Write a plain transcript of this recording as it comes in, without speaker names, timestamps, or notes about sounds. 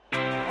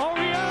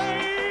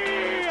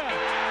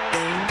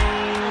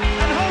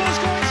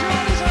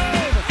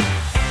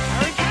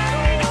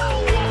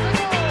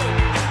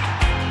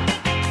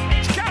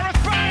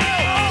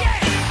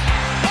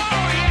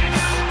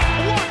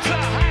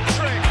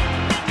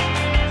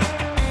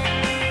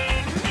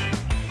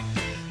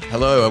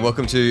Hello and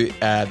welcome to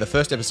the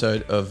first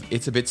episode of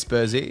It's a Bit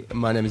Spursy.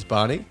 My name is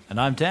Barney. And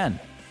I'm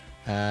Dan.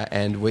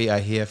 And we are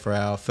here for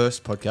our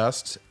first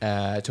podcast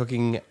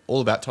talking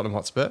all about Tottenham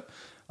Hotspur.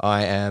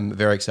 I am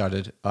very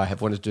excited. I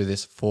have wanted to do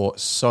this for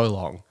so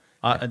long.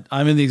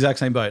 I'm in the exact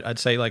same boat. I'd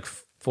say like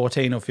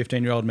 14 or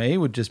 15-year-old me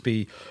would just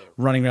be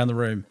running around the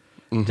room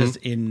just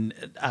in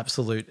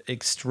absolute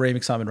extreme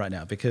excitement right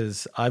now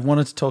because I've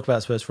wanted to talk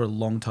about Spurs for a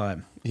long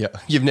time. Yeah,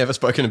 you've never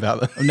spoken about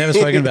them. I've never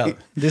spoken about them.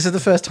 This is the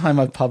first time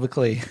I've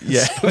publicly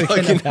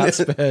spoken about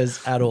Spurs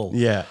at all.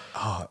 Yeah.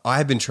 Oh,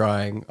 I've been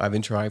trying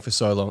for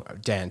so long.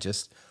 Dan,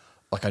 just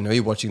like I know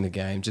you're watching the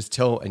game, just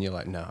tell, and you're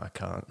like, no, I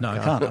can't. No, I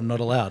can't. I'm not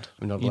allowed.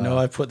 I'm not allowed. You know,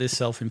 I've put this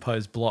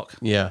self-imposed block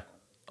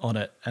on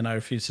it and I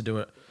refuse to do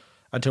it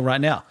until right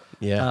now.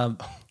 Yeah.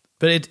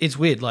 But it's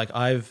weird. Like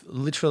I've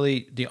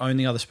literally, the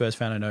only other Spurs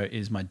fan I know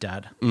is my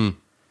dad.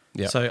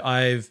 Yeah. So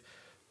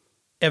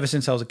ever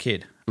since I was a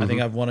kid, I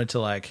think I've wanted to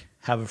like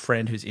have a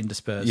friend who's into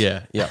Spurs.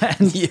 Yeah.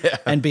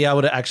 And be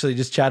able to actually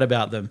just chat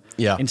about them.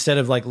 Yeah. Instead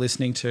of like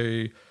listening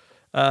to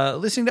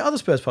other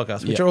Spurs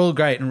podcasts, which are all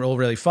great and all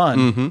really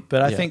fun.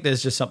 But I think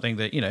there's just something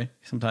that, you know,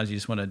 sometimes you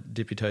just want to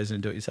dip your toes in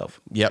and do it yourself.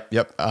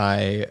 Yep.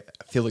 I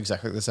feel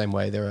exactly the same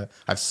way. I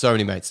have so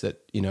many mates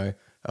that, you know,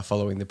 are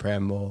following the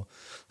Prem or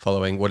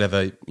following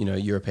whatever, you know,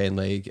 European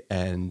League,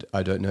 and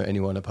I don't know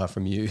anyone apart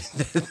from you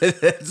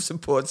that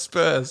supports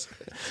Spurs,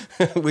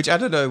 which I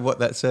don't know what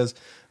that says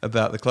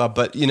about the club,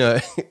 but, you know,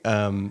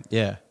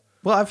 yeah.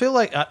 Well, I feel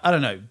like, I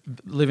don't know,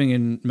 living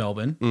in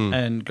Melbourne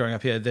and growing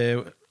up here,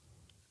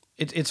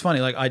 it's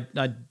funny, like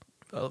I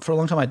for a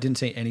long time I didn't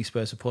see any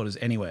Spurs supporters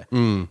anywhere.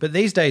 But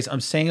these days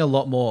I'm seeing a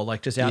lot more,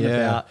 like just out and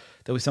about.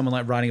 There was someone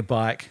like riding a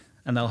bike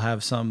and they'll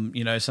have some,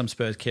 you know, some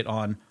Spurs kit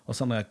on or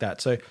something like that.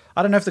 So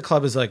I don't know if the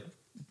club is like,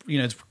 you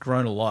know, it's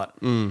grown a lot,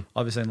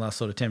 obviously in the last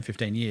sort of 10,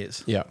 15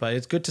 years. Yeah. But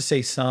it's good to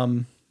see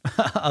some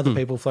other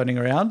people floating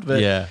around.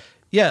 But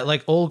yeah,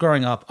 like all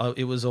growing up,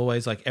 it was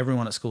always like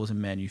everyone at school was a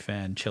Man U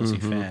fan, Chelsea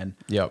fan.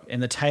 Yep.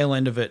 And the tail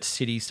end of it,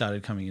 City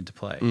started coming into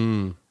play.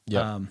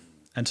 Yeah.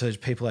 And so there's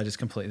people I just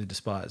completely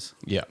despise.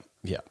 Yeah,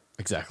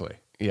 exactly.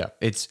 Yeah,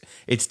 it's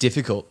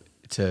difficult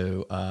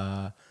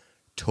to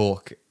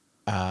talk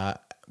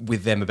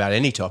with them about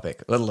any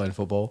topic, let alone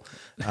football.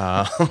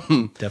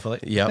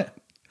 Definitely. Yep.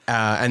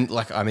 And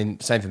like, I mean,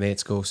 same for me at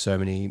school. So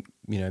many,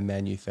 you know,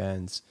 Man U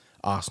fans,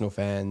 Arsenal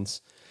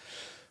fans.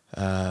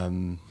 I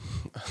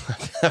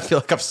feel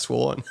like I've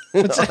sworn.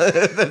 That's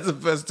the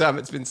first time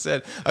it's been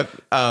said.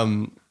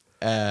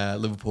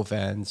 Liverpool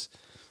fans.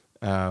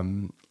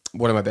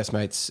 One of my best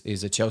mates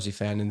is a Chelsea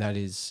fan, and that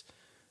is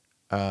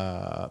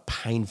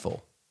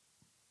painful.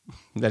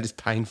 That is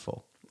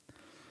painful.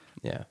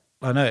 Yeah.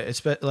 I know.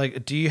 It's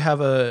like, is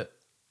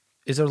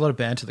there a lot of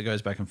banter that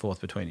goes back and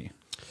forth between you?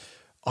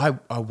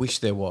 I wish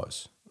there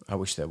was.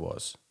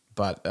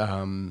 But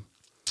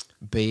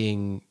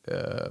being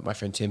my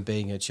friend Tim,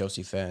 being a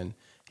Chelsea fan,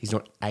 he's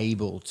not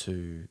able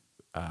to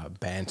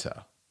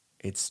banter.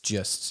 It's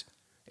just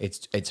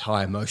it's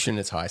high emotion,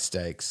 it's high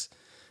stakes.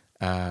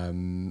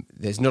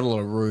 There's not a lot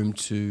of room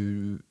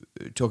to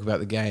talk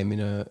about the game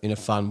in a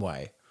fun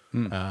way,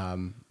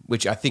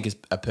 which I think is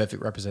a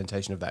perfect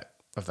representation of that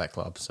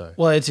club. So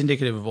well, it's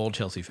indicative of all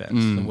Chelsea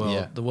fans,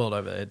 the world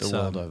over. It's, the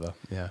world over,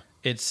 yeah.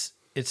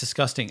 It's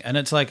disgusting, and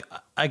it's like,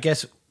 I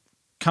guess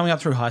coming up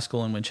through high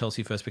school and when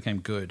Chelsea first became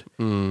good,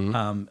 a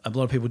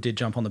lot of people did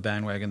jump on the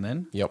bandwagon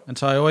then. Yep. And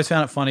so I always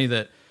found it funny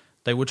that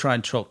they would try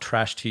and talk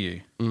trash to you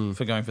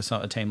for going for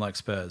a team like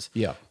Spurs.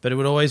 Yeah. But it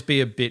would always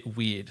be a bit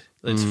weird.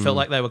 It felt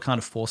like they were kind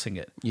of forcing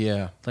it.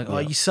 Yeah. Like, oh,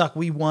 you suck.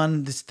 We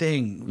won this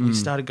thing. We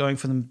started going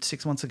for them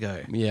 6 months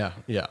ago. Yeah.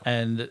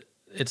 And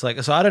it's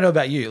like, so I don't know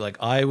about you. Like,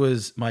 I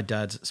was my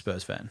dad's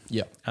Spurs fan.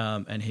 Yeah.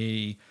 And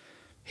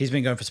he's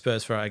been going for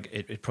Spurs for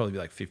it'd probably be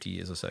like 50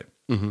 years or so.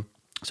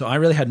 So I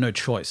really had no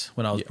choice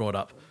when I was brought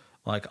up.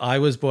 Like, I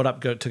was brought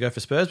up to go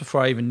for Spurs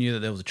before I even knew that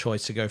there was a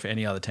choice to go for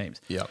any other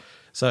teams. Yeah.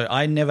 So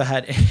I never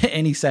had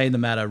any say in the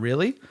matter,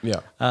 really. Yeah.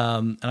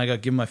 And I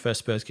got given my first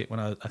Spurs kit when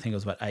I think I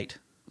was about 8.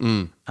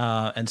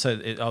 And so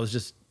I was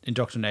just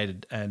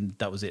indoctrinated, and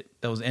that was it.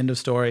 That was the end of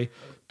story.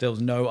 There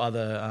was no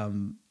other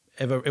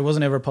it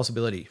wasn't ever a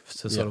possibility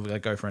to sort of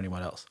like go for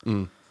anyone else.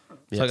 So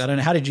like, I don't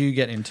know. How did you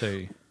get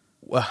into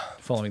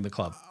following the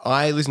club?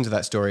 I listen to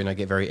that story and I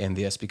get very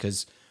envious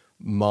because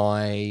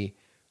my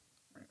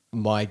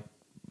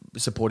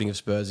supporting of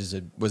Spurs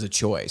was a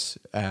choice,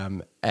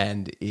 and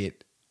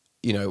it,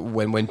 you know,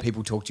 when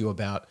people talk to you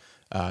about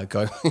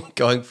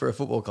going for a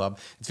football club,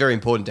 it's very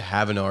important to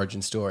have an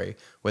origin story.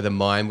 Whether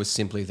mine was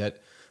simply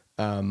that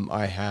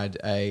I had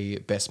a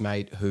best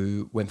mate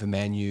who went for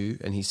Man U,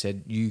 and he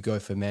said, "You go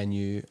for Man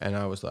U," and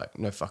I was like,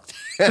 "No, fuck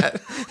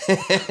that."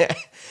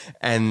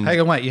 And hang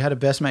on, wait, you had a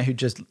best mate who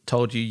just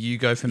told you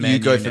go for Man U.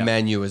 You go for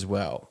Man U as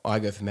well. I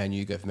go for Man U.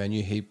 You go for Man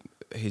U.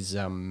 His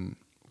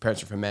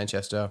parents are from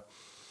Manchester.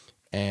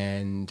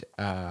 And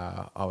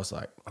I was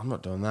like, I'm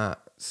not doing that.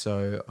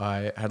 So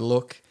I had a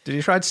look. Did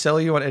he try to sell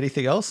you on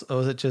anything else? Or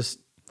was it just...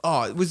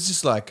 Oh, it was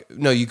just like,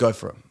 no, you go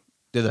for them.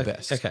 They're the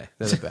best. Okay.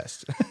 They're the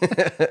best.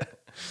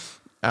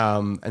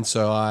 And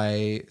so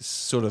I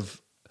sort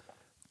of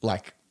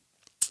like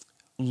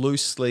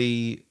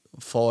loosely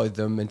followed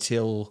them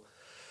until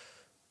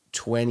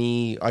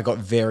 20. I got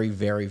very,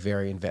 very,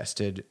 very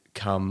invested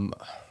come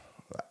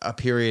a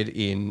period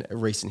in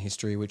recent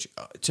history, which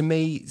to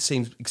me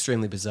seems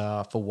extremely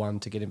bizarre for one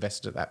to get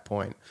invested at that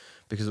point,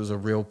 because it was a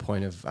real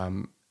point of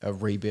a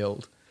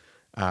rebuild,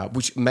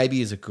 which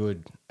maybe is a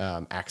good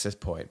access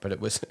point, but it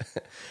was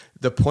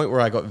the point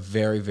where I got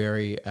very,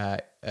 very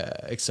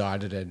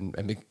excited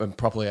and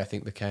properly, I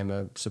think, became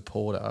a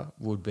supporter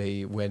would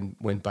be when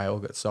Bale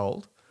got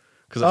sold.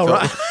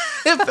 Because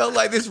it felt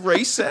like this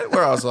reset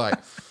where I was like,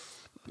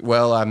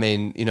 well, I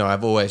mean,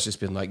 I've always just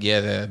been like,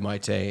 yeah, they're my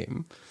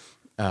team.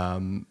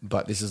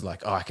 But this is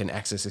like, I can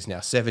access this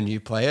now. 7 new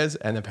players,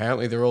 and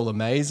apparently they're all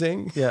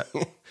amazing. Yeah.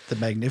 The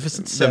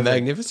Magnificent Seven. The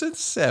Magnificent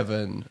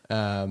Seven.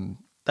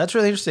 That's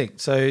really interesting.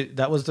 So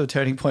that was the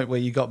turning point where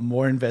you got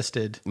more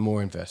invested.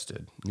 More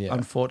invested, yeah.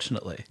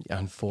 Unfortunately,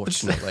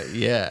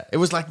 yeah. It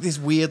was like this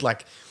weird,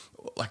 like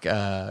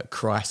a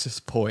crisis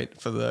point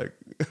for the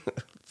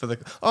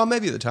Oh,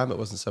 maybe at the time it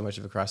wasn't so much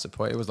of a crisis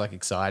point. It was like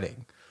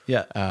exciting.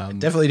 Yeah, it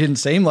definitely didn't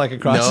seem like a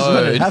crisis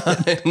when it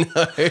happened.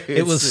 No,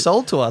 it was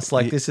sold to us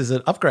like this is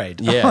an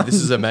upgrade. Yeah, this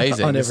is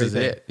amazing. On this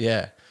everything. is it.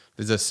 Yeah,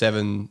 there's a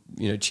 7,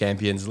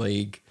 Champions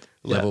League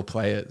level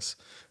players,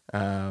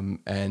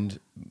 and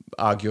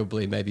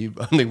arguably maybe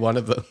only one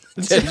of them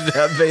ended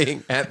up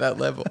being at that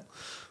level.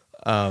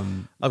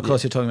 Of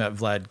course, you're talking about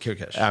Vlad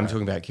Kirkesh. I'm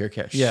talking about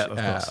Kirkesh.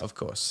 Yeah, of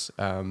course.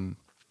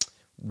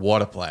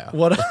 What a player!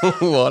 What a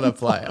what a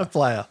player! a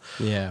player!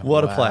 Yeah,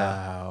 what a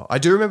player! I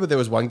do remember there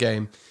was one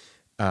game.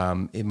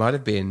 It might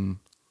have been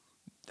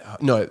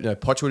no.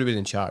 Poch would have been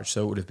in charge,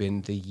 so it would have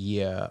been the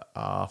year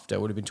after.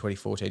 It would have been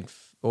 2014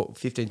 or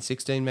 15,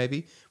 16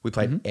 maybe. We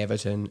played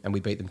Everton and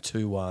we beat them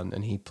 2-1,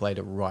 and he played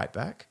a right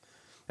back,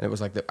 and it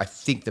was like I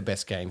think the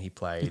best game he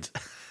played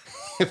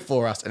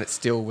for us, and it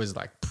still was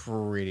like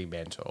pretty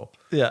mental.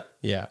 Yeah.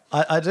 Yeah.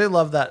 I do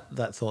love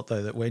that thought,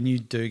 though, that when you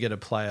do get a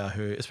player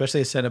who,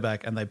 especially a centre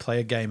back, and they play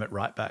a game at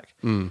right back,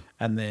 and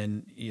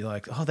then you're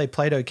like, oh, they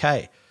played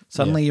okay.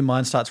 Suddenly your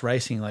mind starts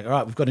racing, like, all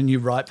right, we've got a new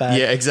right back.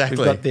 Yeah, exactly.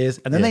 We've got this.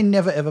 And then they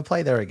never, ever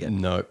play there again.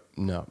 No.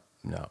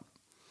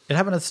 It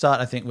happened at the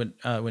start, I think, when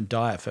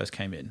Dier first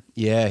came in.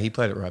 Yeah, he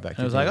played it right back.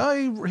 And it was like,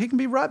 oh, he can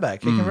be right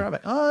back. He can be right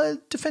back. Oh,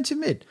 defensive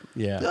mid.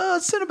 Yeah. Oh,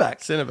 centre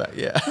back. Centre back,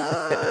 yeah.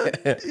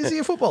 Is he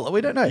a footballer?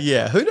 We don't know.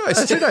 Yeah, who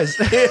knows? Who knows?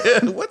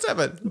 What's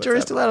happened?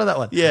 Jury's still out on that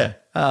one. Yeah.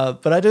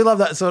 But I do love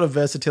that sort of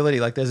versatility.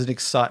 Like there's an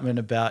excitement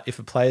about if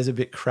a player's a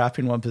bit crap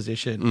in one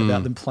position,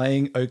 about them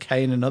playing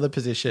okay in another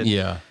position.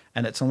 Yeah.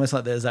 And it's almost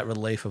like there's that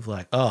relief of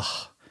like,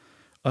 oh,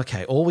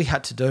 okay, all we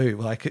had to do,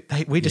 like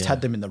we just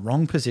had them in the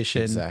wrong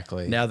position.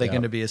 Exactly. Now they're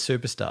going to be a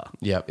superstar.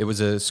 Yeah, it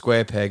was a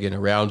square peg in a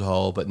round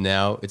hole, but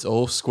now it's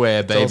all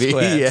square, baby. It's all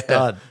square. Yeah. It's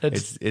done.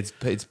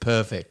 It's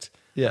perfect.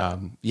 Yeah.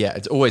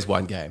 It's always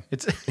one game.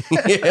 It's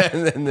yeah,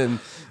 and then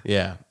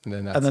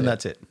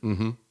that's it.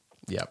 Mm-hmm.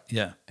 Yeah.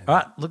 Yeah. All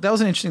right. Look, that was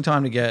an interesting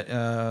time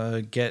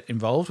to get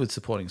involved with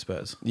supporting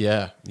Spurs.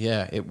 Yeah.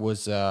 It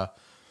was.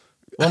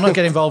 Well, not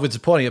get involved with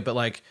supporting it, but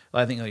like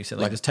I think, like you said,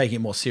 like just taking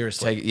it more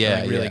seriously.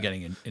 Really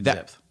getting in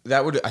depth.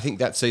 I think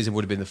that season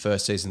would have been the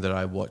first season that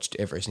I watched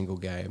every single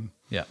game.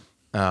 Yeah.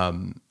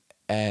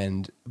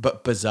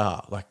 But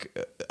bizarre, like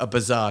a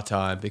bizarre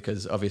time,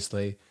 because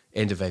obviously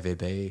end of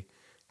AVB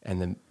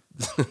and then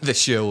the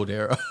Sherwood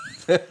era.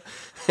 The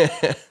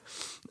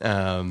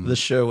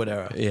Sherwood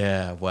era.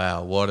 Yeah.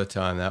 Wow. What a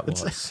time that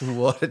was.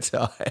 What a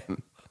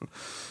time.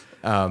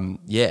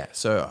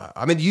 So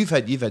I mean, you've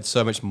had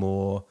so much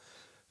more.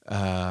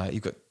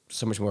 You've got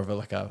so much more of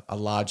a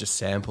larger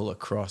sample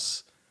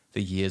across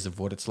the years of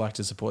what it's like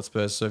to support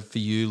Spurs. So for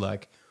you,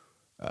 like,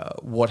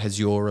 what has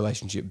your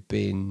relationship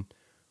been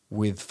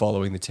with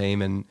following the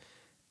team,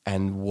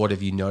 and what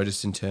have you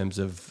noticed in terms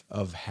of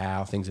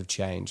how things have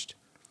changed?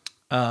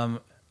 I'd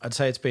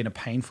say it's been a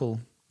painful,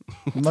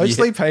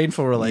 mostly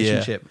painful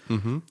relationship,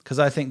 because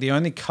I think the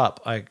only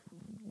cup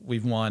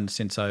we've won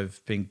since I've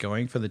been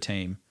going for the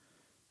team.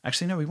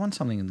 Actually, no, we won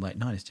something in the late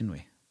 90s, didn't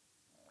we?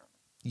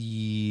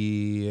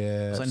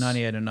 Yeah, it was like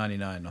 98 or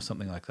 99 or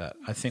something like that.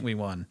 I think we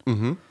won.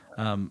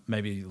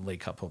 Maybe the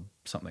League Cup or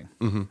something.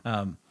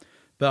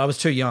 But I was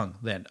too young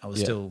then. I was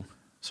still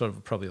sort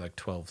of probably like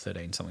 12,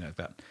 13, something like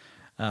that.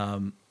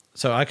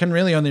 So I can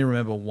really only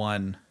remember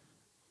one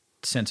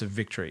sense of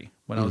victory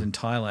when I was in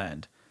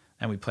Thailand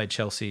and we played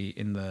Chelsea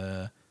in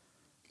the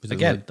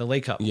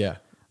League Cup. Yeah.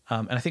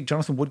 And I think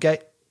Jonathan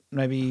Woodgate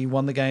maybe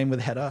won the game with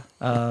a header,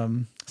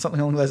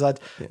 something along those lines.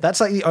 Yeah. That's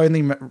like the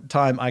only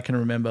time I can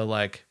remember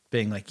like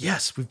being like,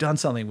 yes, we've done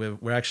something.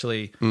 We're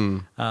actually,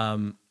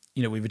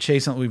 we've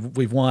achieved something.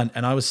 We've won.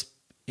 And I was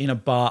in a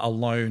bar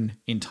alone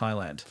in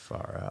Thailand.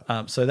 Far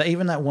out. So that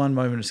even that one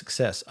moment of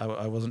success,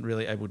 I wasn't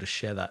really able to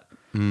share that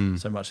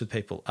so much with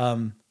people.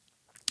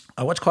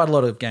 I watched quite a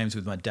lot of games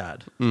with my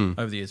dad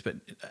over the years, but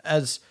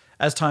as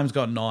time's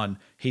gotten on,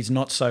 he's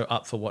not so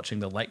up for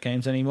watching the late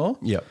games anymore.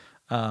 Yeah.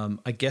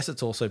 I guess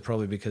it's also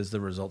probably because the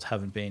results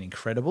haven't been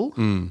incredible.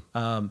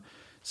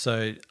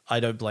 So I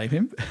don't blame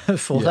him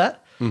for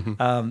that.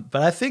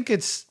 But I think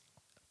it's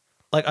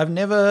like I've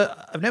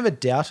never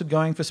doubted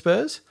going for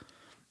Spurs.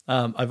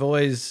 I've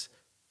always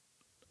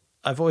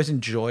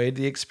enjoyed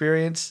the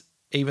experience,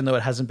 even though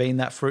it hasn't been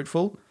that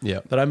fruitful.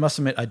 Yeah. But I must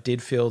admit, I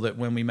did feel that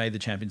when we made the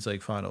Champions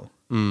League final,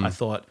 I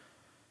thought,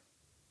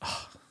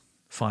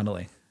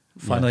 finally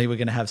we're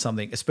going to have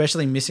something,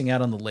 especially missing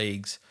out on the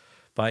leagues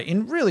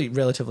in really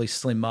relatively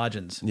slim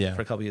margins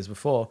for a couple of years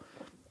before.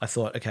 I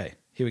thought, okay,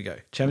 here we go.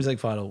 Champions League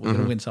final. We're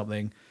going to win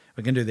something.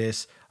 We're going to do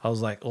this. I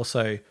was like,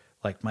 also,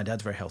 like, my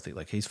dad's very healthy.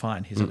 Like, he's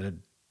fine. He's not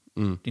going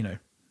to,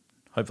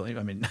 hopefully,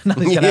 I mean,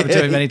 nothing's going to happen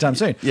to him anytime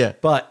soon. Yeah.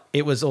 But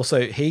it was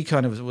also, he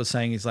kind of was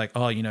saying, he's like,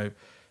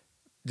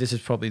 this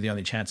is probably the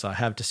only chance I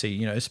have to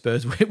see,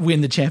 Spurs win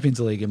the Champions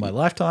League in my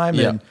lifetime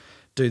and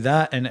do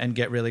that and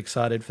get really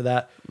excited for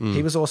that.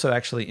 He was also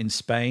actually in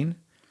Spain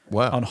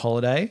on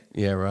holiday.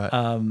 Yeah, right.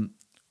 And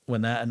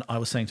I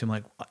was saying to him,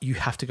 like, you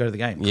have to go to the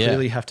game. Yeah.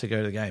 Clearly you have to go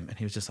to the game. And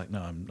he was just like,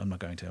 no, I'm not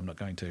going to. I'm not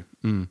going to.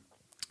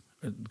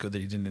 Good that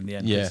he didn't in the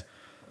end. Yeah.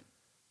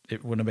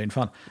 It wouldn't have been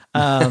fun.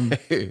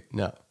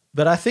 No.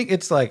 But I think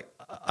it's like,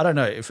 I don't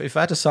know, if I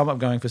had to sum up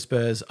going for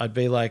Spurs, I'd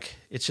be like,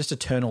 it's just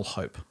eternal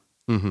hope.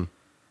 Mm-hmm.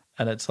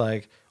 And it's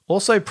like,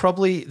 also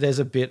probably there's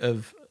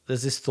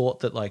this thought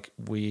that like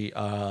we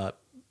are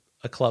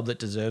a club that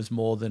deserves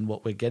more than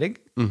what we're getting.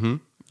 Mm-hmm.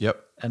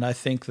 Yep. And I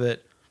think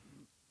that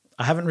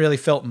I haven't really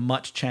felt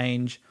much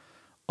change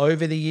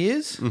over the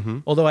years. Mm-hmm.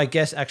 Although I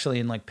guess actually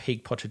in like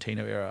peak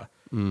Pochettino era,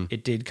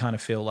 it did kind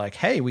of feel like,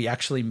 hey, we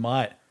actually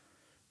might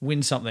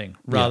win something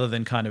rather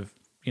than kind of,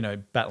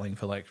 battling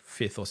for like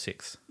 5th or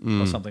 6th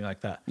or something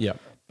like that. Yeah.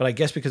 But I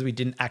guess because we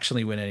didn't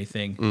actually win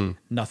anything,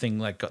 nothing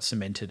like got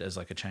cemented as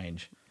like a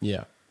change.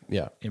 Yeah.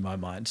 Yeah. In my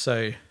mind.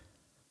 So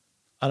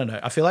I don't know.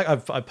 I feel like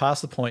I've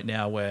passed the point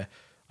now where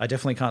I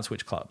definitely can't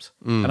switch clubs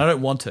and I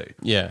don't want to.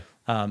 Yeah.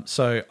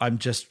 So I'm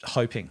just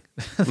hoping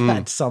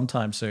that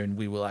sometime soon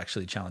we will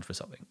actually challenge for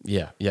something.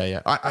 Yeah. Yeah.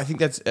 Yeah. I think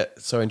that's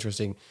so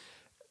interesting.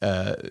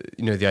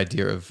 The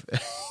idea of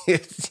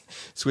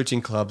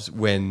switching clubs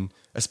when,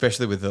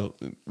 especially with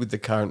the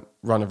current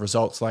run of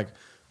results, like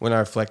when I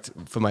reflect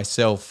for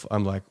myself,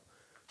 I'm like,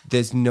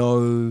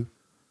 you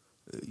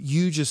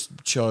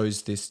just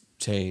chose this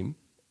team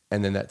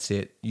and then that's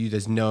it.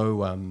 there's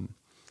no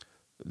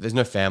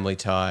family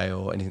tie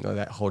or anything like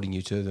that holding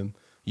you to them.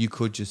 You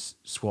could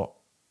just swap.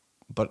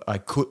 But I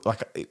couldn't.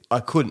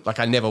 Like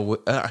I never would.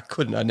 I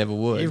couldn't. I never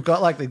would. You've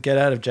got like the get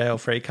out of jail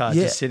free card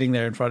just sitting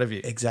there in front of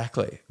you.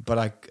 Exactly.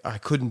 But I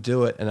couldn't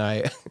do it,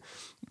 and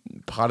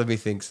part of me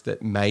thinks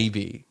that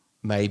maybe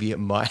it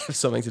might have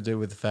something to do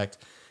with the fact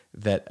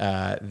that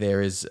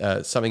there is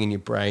something in your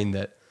brain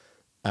that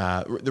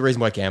the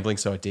reason why gambling's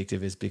so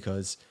addictive is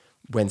because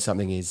when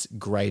something is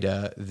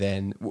greater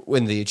than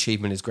when the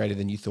achievement is greater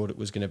than you thought it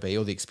was going to be,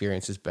 or the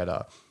experience is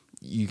better,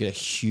 you get a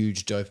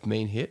huge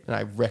dopamine hit, and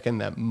I reckon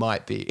that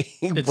might be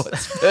what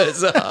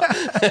Spurs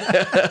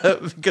are.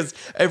 Because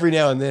every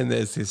now and then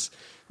there's this,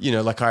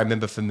 like I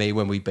remember for me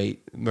when we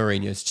beat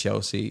Mourinho's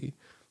Chelsea,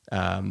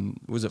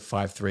 was it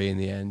 5-3 in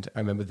the end? I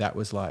remember that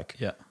was like,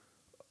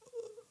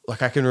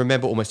 like I can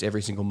remember almost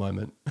every single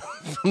moment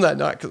from that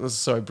night because it was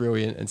so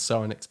brilliant and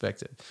so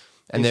unexpected.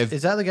 And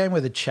is that the game where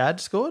the Chad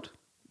scored?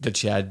 The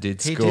Chad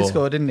did score. He did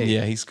score, didn't he?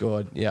 Yeah, he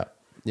scored. Yeah.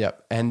 Yeah,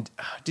 and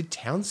did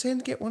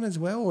Townsend get one as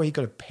well, or he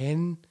got a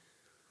pen?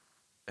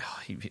 Oh,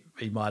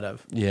 he might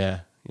have.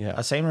 Yeah.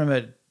 I seem to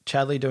remember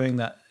Chadley doing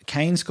that.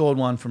 Kane scored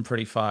one from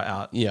pretty far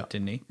out,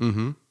 didn't he?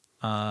 Mm-hmm.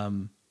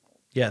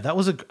 That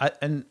was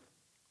and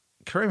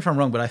correct me if I'm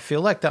wrong, but I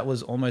feel like that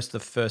was almost the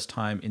first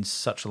time in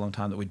such a long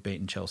time that we'd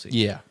beaten Chelsea.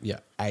 Yeah,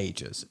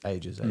 ages.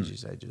 And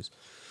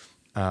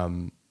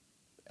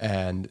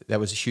that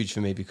was huge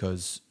for me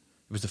because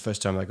it was the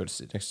first time I got to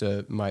sit next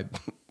to my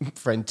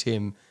friend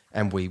Tim,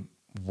 and we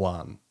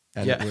won.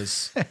 And it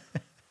was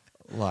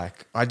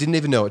like, I didn't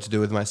even know what to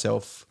do with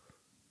myself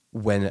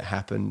when it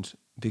happened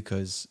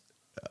because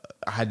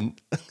I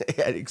hadn't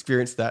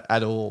experienced that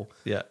at all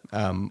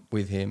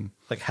with him.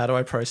 Like, how do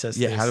I process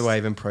this? Yeah, how do I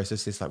even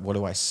process this? Like, what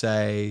do I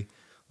say?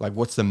 Like,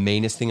 what's the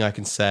meanest thing I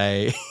can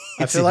say?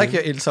 I feel like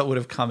your insult would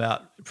have come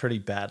out pretty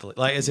badly.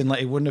 Like, as in,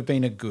 like, it wouldn't have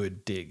been a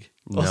good dig.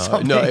 No,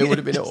 it would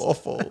have been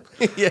awful.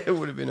 Yeah, it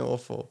would have been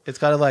awful. It's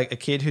kind of like a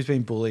kid who's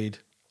been bullied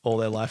all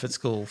their life at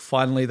school.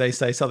 Finally, they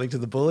say something to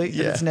the bully,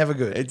 and it's never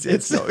good.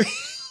 It's so...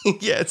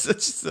 Yeah, it's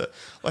just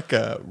like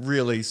a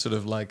really sort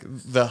of like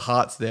the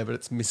heart's there, but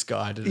it's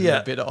misguided and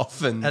a bit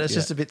off. And it's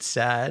just a bit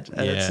sad.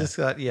 And it's just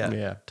like,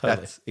 totally.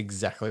 That's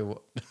exactly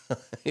what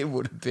it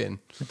would have been.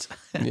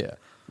 Yeah.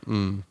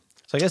 Mm.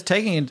 So I guess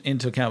taking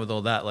into account with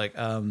all that, like,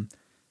 how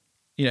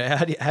do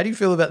you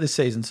feel about this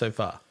season so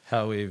far?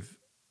 How we've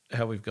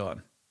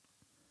gone?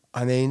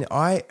 I mean,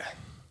 I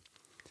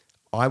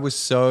was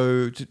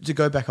so to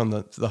go back on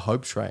the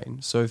hope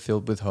train, so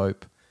filled with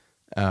hope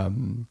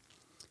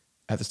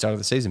at the start of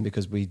the season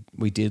because we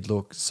did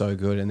look so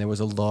good, and there was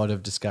a lot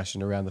of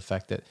discussion around the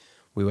fact that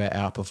we were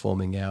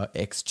outperforming our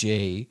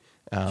XG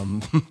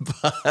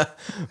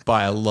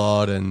by a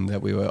lot, and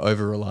that we were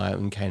over reliant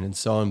on Kane and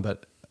Son.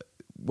 But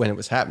when it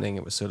was happening,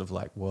 it was sort of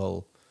like,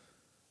 well,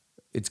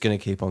 it's going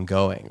to keep on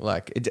going.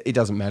 Like it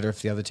doesn't matter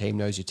if the other team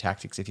knows your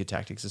tactics if your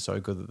tactics are so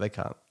good that they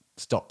can't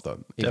stop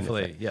them.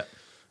 Definitely, yeah.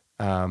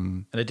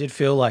 And it did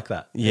feel like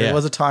that. Yeah. There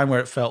was a time where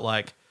it felt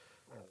like,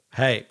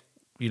 hey,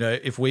 you know,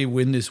 if we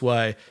win this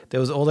way, there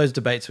was all those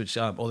debates, which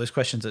all those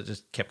questions that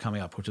just kept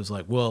coming up, which was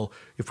like, well,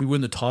 if we win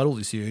the title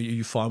this year, are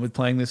you fine with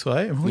playing this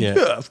way? And we're like,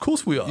 yeah, of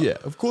course we are. Yeah,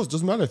 of course.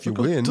 Doesn't matter if you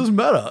win. It doesn't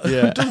matter.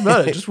 Yeah. It doesn't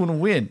matter. Just want to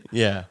win.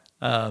 Yeah.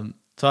 So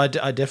I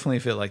definitely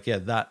feel like, yeah,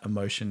 that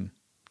emotion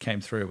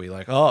came through. We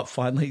like, oh,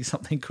 finally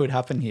something could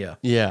happen here.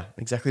 Yeah,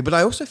 exactly. But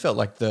I also felt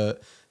like the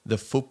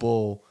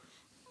football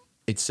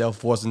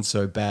itself wasn't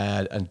so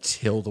bad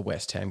until the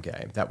West Ham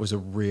game. That was a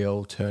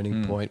real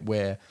turning point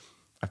where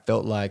I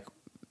felt like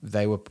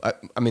they were.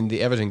 I mean,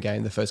 the Everton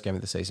game, the first game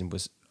of the season,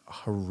 was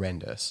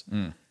horrendous,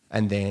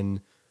 and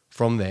then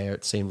from there,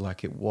 it seemed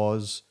like it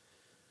was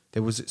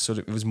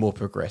more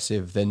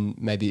progressive than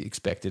maybe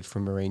expected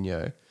from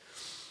Mourinho,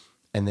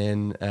 and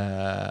then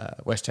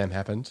West Ham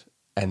happened,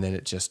 and then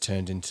it just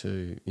turned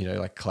into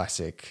like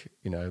classic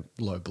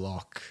low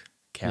block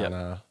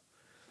counter.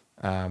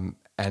 Yep.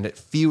 And it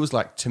feels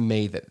like to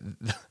me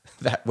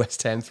that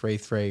West Ham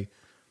 3-3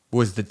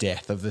 was the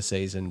death of the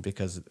season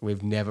because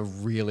we've never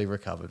really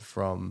recovered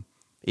from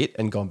it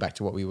and gone back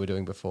to what we were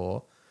doing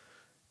before.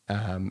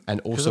 And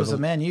also because it was a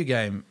Man U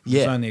game. It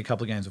was only a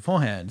couple of games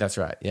beforehand. That's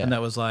right. Yeah, and that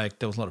was like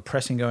there was a lot of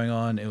pressing going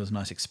on. It was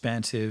nice,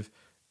 expansive.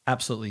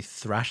 Absolutely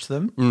thrashed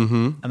them.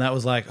 And that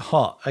was like,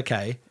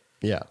 okay.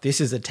 Yeah,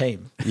 this is a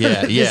team.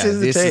 Yeah, this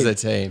is a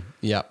team.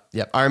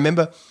 Yep. I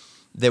remember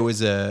there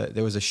was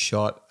a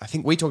shot. I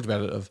think we talked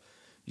about it of.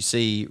 You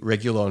see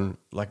Reguilon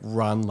like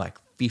run like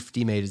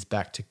 50 meters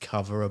back to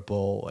cover a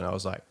ball, and I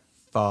was like,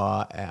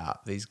 far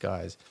out, these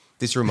guys.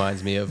 This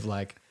reminds me of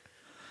like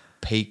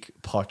peak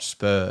Poch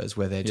Spurs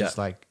where they're just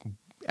like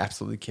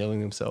absolutely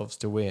killing themselves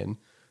to win,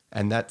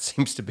 and that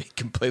seems to be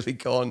completely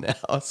gone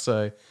now.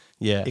 So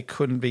yeah, it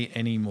couldn't be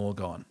any more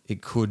gone.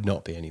 It could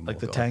not be any more. Like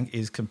the gone. tank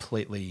is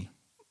completely.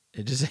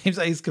 It just seems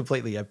like it's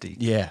completely empty.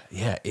 Yeah,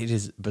 it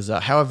is bizarre.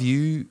 How have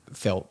you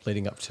felt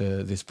leading up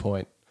to this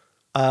point?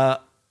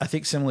 I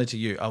think similar to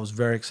you, I was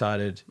very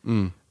excited.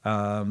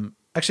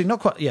 Actually, not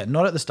quite. Yeah,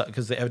 not at the start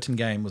because the Everton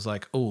game was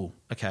like, oh,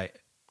 okay,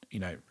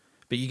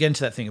 But you get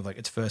into that thing of like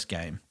it's first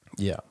game.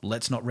 Yeah,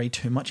 let's not read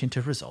too much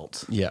into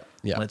results. Yeah.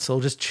 Let's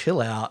all just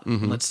chill out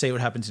and let's see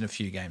what happens in a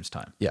few games'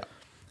 time. Yeah,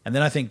 and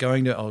then I think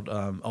going to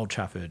Old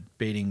Trafford,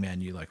 beating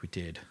Man U like we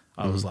did,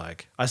 I was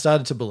like, I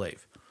started to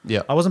believe.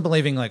 Yeah, I wasn't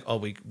believing like,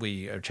 oh,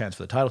 we are a chance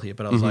for the title here,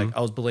 but I was like,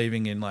 I was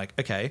believing in like,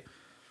 okay,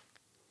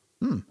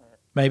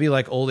 maybe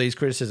like all these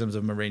criticisms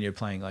of Mourinho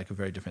playing like a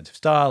very defensive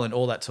style and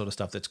all that sort of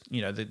stuff. That's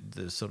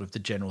the sort of the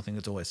general thing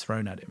that's always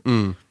thrown at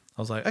him.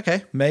 I was like,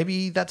 okay,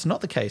 maybe that's not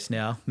the case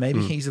now.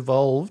 Maybe he's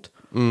evolved.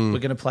 We're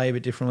going to play a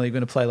bit differently. We're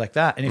going to play like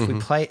that. And if we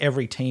play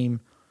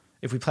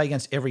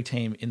against every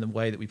team in the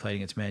way that we played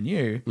against Man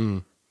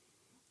U,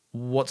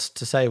 what's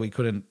to say we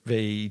couldn't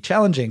be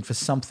challenging for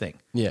something?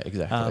 Yeah,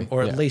 exactly.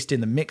 Or at least in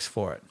the mix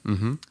for it.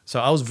 So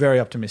I was very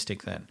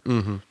optimistic then.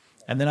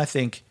 And then I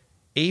think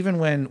even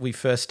when we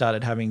first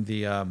started having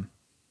the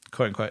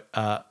quote unquote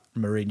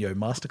Mourinho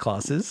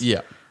masterclasses,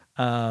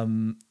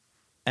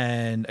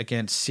 and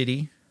against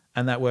City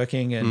and that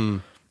working,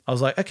 and I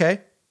was like, okay,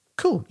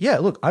 cool, yeah,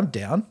 look, I'm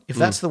down. If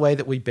that's the way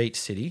that we beat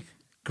City,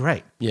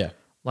 great. Yeah,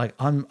 like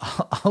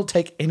I'll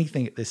take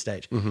anything at this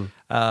stage.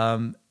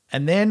 And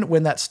then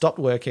when that stopped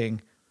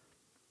working,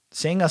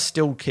 seeing us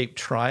still keep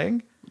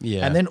trying,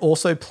 and then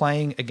also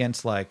playing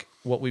against like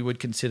what we would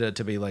consider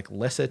to be like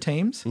lesser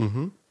teams.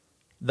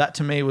 That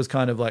to me was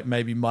kind of like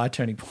maybe my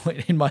turning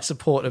point in my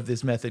support of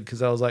this method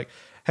because I was like,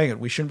 hang on,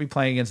 we shouldn't be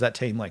playing against that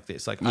team like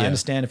this. Like I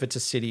understand if it's a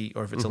City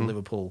or if it's a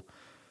Liverpool,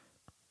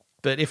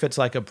 but if it's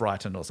like a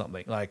Brighton or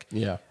something, like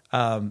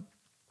and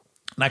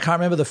I can't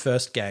remember the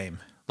first game,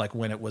 like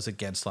when it was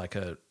against like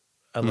a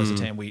lesser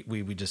team,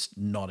 we were just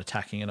not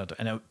attacking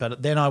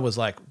but then I was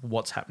like,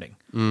 what's happening?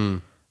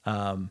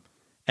 And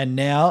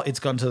now it's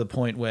gotten to the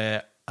point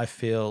where I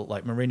feel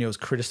like Mourinho has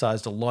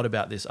criticized a lot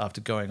about this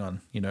after going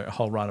on, a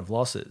whole run of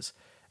losses.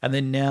 And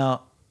then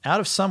now, out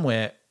of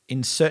somewhere,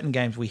 in certain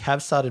games, we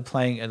have started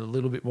playing a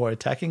little bit more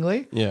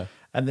attackingly. Yeah.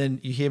 And then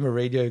you hear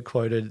Mourinho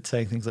quoted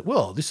saying things like,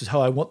 well, this is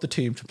how I want the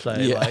team to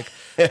play. Yeah. Like,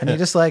 and you're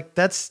just like,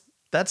 that's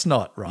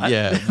not right.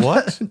 Yeah.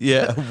 What?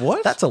 Yeah.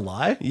 What? That's a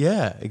lie.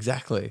 Yeah,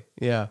 exactly.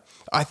 Yeah.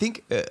 I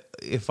think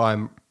if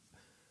I'm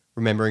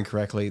remembering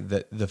correctly,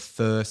 that the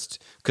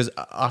first, because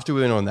after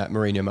we went on that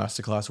Mourinho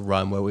masterclass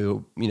run where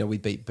we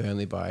beat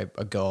Burnley by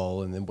a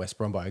goal and then West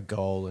Brom by a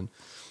goal, and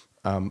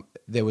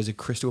there was a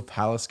Crystal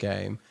Palace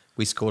game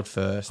we scored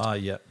first.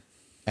 Yeah.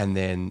 And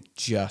then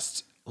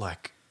just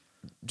like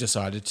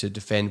decided to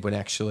defend when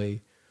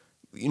actually,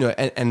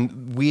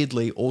 and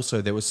weirdly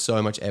also there was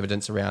so much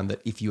evidence around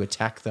that if you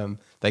attack them,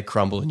 they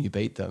crumble and you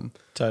beat them.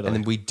 Totally. And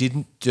then we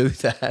didn't do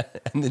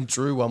that and then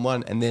drew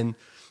 1-1 and then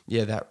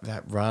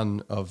that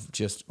run of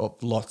just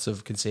lots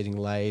of conceding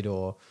late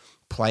or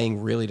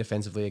playing really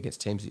defensively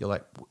against teams that you're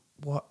like,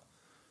 what?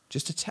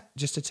 Just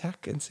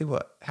attack and see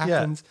what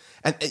happens.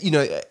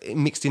 Yeah.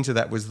 And mixed into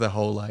that was the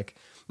whole like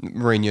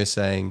Mourinho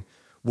saying,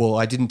 well,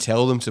 I didn't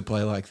tell them to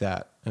play like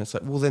that. And it's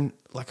like, well, then,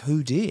 like,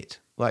 who did?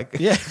 Like,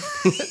 Yeah.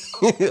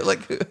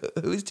 like,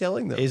 who is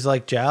telling them? Is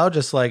like Zhao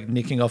just like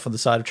nicking off on the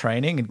side of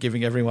training and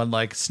giving everyone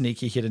like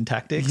sneaky hidden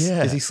tactics?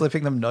 Yeah. Is he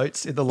slipping them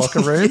notes in the locker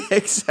room? Yeah,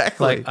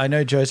 exactly. Like, I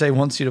know Jose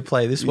wants you to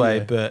play this way,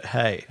 Yeah. but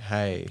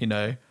hey, you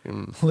know,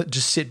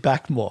 just sit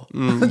back more.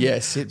 Yeah,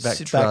 sit back,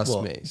 Sit back trust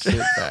more. me. Sit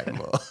back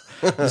more.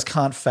 This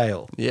can't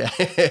fail. Yeah,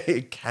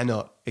 it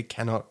cannot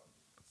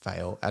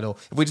fail at all.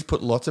 If we just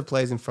put lots of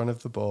players in front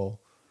of the ball,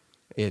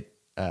 it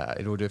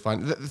will do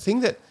fine. The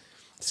thing that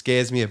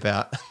scares me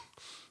about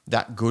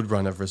that good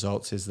run of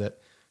results is that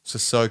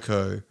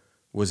Sissoko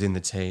was in the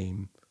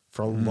team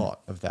for a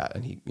lot of that,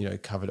 and he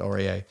covered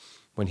Aurier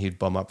when he'd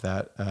bomb up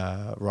that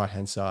right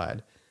hand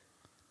side.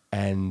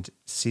 And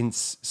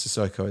since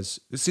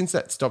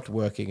that stopped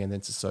working, and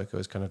then Sissoko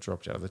has kind of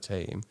dropped out of the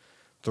team,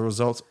 the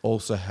results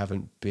also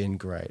haven't been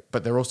great.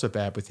 But they're also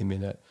bad with him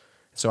in it.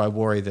 So I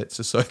worry that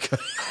Sissoko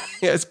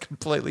has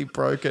completely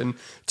broken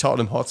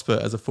Tottenham Hotspur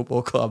as a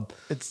football club.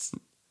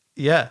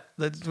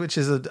 Which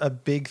is a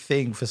big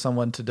thing for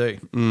someone to do.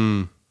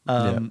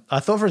 I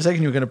thought for a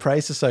second you were going to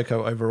praise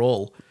Sissoko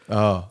overall,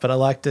 but I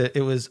liked it.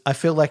 I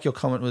feel like your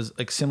comment was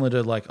like similar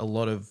to like a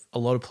lot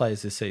of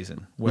players this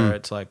season, where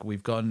it's like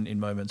we've gotten in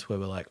moments where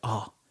we're like,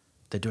 oh,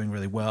 they're doing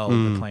really well,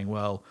 they're playing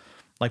well.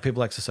 Like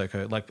people like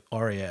Sissoko, like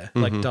Aurier,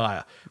 like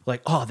Dier,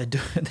 like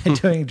they're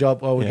doing a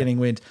job while we're getting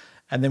wins,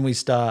 and then we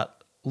start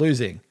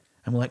losing,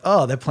 and we're like,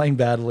 oh, they're playing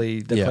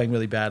badly, they're playing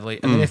really badly,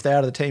 and then if they're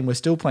out of the team, we're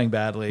still playing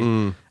badly,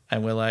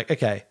 and we're like,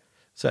 okay.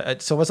 So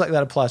it's almost like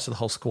that applies to the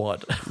whole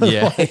squad.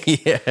 Yeah,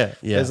 yeah.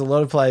 There's a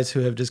lot of players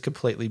who have just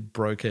completely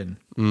broken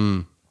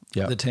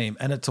the team,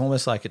 and it's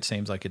almost like it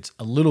seems like it's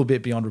a little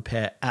bit beyond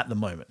repair at the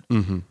moment.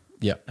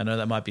 Yeah, I know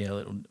that might be a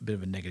little bit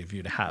of a negative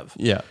view to have.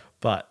 Yeah,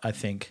 but I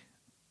think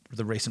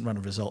the recent run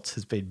of results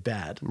has been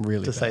bad,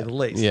 really to bad. say the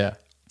least. Yeah.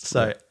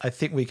 So I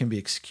think we can be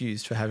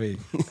excused for having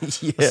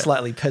a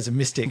slightly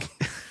pessimistic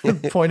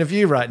point of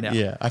view right now.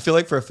 Yeah, I feel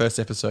like for a first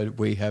episode,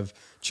 we have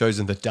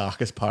chosen the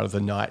darkest part of the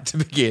night to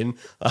begin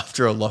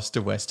after a loss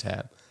to West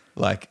Ham.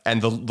 Like,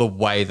 and the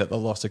way that the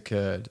loss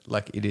occurred,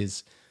 like it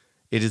is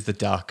the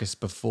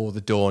darkest before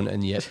the dawn,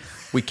 and yet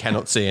we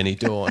cannot see any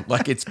dawn.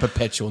 Like it's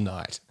perpetual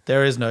night.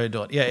 There is no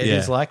dawn. Yeah, it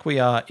is like we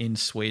are in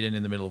Sweden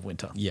in the middle of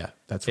winter. Yeah,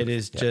 that's what it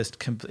is.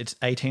 It's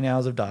 18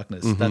 hours of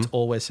darkness. That's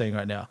all we're seeing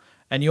right now.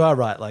 And you are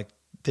right. Like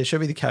there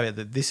should be the caveat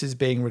that this is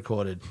being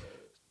recorded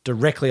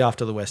directly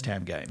after the West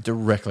Ham game.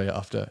 Directly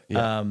after.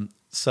 Yeah.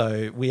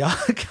 So we are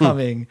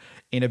coming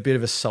in a bit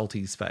of a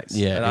salty space.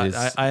 Yeah,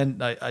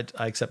 and I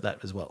accept that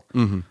as well.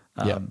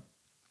 Yeah.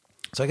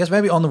 So I guess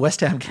maybe on the West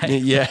Ham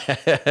game. Yeah.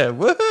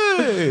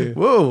 Woohoo!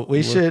 Whoa,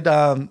 we should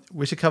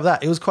cover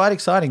that. It was quite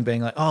exciting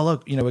being like, oh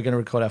look, we're going to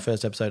record our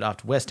first episode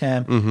after West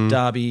Ham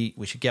derby.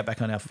 We should get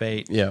back on our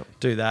feet. Yeah.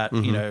 Do that.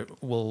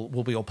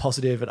 We'll be all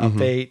positive and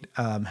upbeat.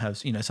 Have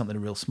something to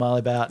real smile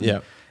about.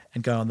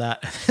 And go on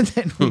that. And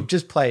then we've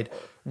just played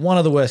one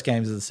of the worst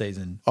games of the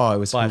season. Oh, it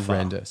was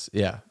horrendous.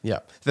 Yeah.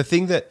 The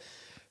thing that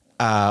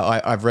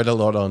I've read a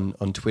lot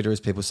on Twitter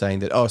is people saying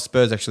that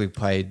Spurs actually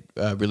played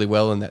really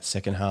well in that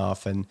second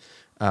half, and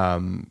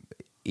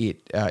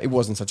it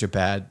wasn't such a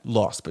bad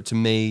loss. But to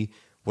me,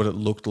 what it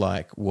looked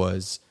like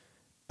was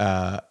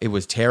it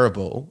was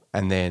terrible,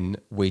 and then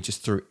we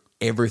just threw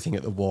everything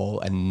at the wall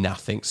and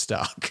nothing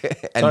stuck,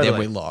 and then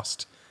we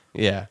lost.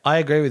 Yeah, I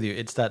agree with you.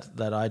 It's that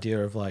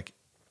idea of like,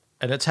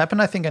 and it's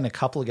happened I think in a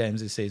couple of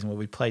games this season where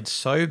we played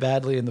so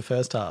badly in the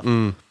first half.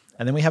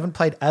 And then we haven't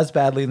played as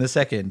badly in the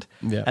second.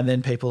 Yeah. And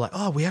then people are like,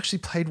 oh, we actually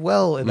played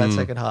well in that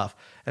second half.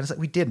 And it's like,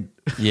 we didn't.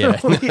 Yeah.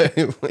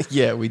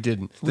 We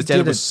didn't. The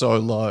standard was so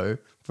low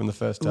from the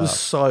first half. It was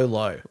so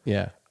low.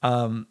 Yeah.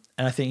 And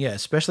I think,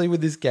 especially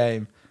with this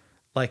game,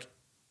 like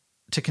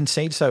to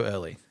concede so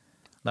early,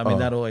 I mean,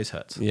 that always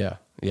hurts. Yeah.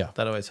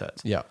 That always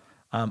hurts. Yeah.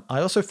 I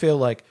also feel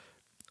like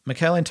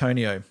Michail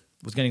Antonio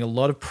was getting a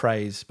lot of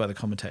praise by the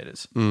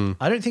commentators.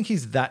 I don't think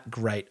he's that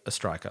great a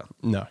striker.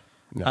 No.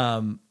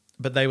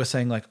 But they were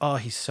saying like, oh,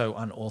 he's so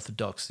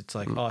unorthodox. It's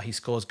like, oh, he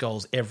scores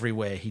goals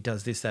everywhere. He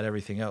does this, that,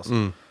 everything else.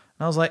 And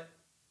I was like,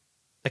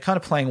 they're kind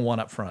of playing one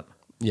up front.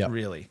 Yeah.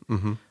 Really.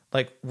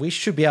 Like we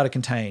should be able to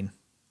contain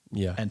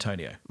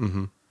Antonio.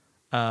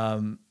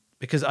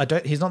 Because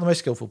he's not the most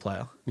skillful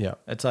player. Yeah.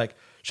 It's like,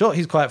 sure,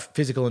 he's quite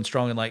physical and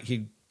strong and like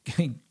he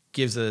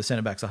gives the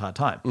centre backs a hard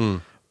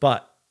time.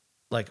 But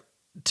like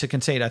to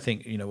concede, I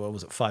think, what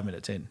was it, 5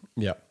 minutes in?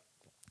 Yeah.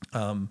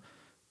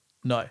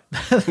 No,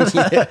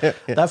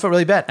 that felt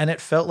really bad. And it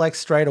felt like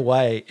straight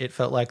away,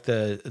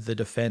 the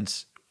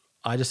defense,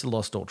 I just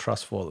lost all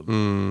trust for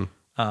them.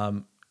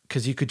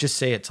 Because you could just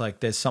see it's like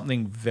there's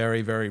something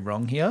very, very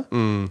wrong here.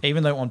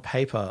 Even though on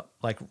paper,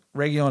 like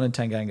Reguilon and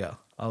Tanganga,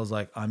 I was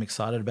like, I'm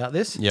excited about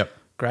this. Yep.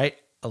 Great.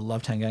 I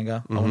love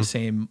Tanganga. I want to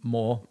see him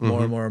more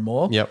and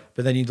more. Yep.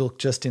 But then you look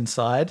just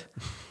inside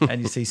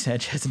and you see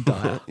Sanchez and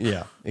Dier.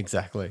 Yeah,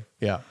 exactly.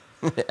 Yeah.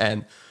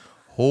 And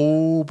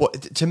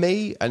to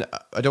me, and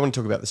I don't want to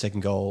talk about the second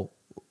goal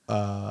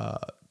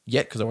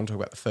yet because I want to talk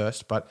about the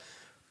first, but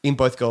in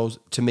both goals,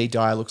 to me,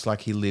 Dier looks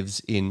like he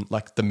lives in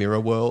like the mirror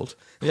world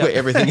where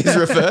everything is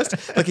reversed.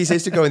 Like he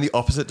seems to go in the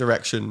opposite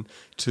direction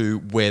to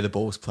where the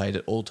ball's played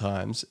at all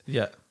times.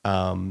 Yeah.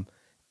 And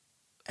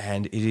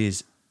it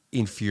is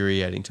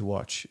infuriating to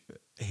watch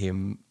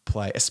him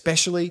play,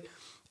 especially,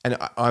 and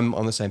I'm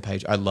on the same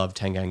page. I love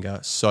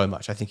Tanganga so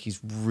much. I think he's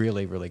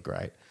really, really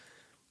great.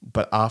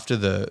 But after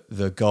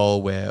the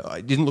goal where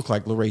it didn't look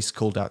like Lloris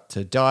called out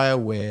to Dier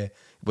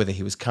whether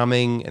he was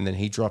coming and then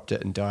he dropped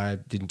it and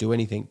Dier didn't do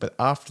anything. But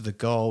after the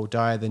goal,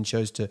 Dier then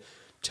chose to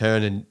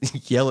turn and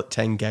yell at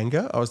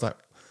Tanganga. I was like,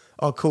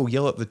 oh, cool,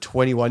 yell at the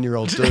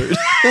 21-year-old dude.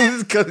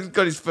 He's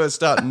got his first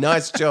start.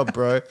 Nice job,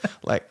 bro.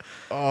 Like,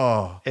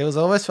 oh. It was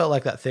almost felt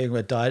like that thing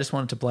where Dier just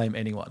wanted to blame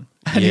anyone.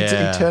 And he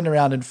turned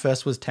around and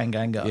first was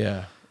Tanganga.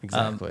 Yeah,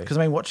 exactly. Because,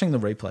 watching the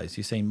replays,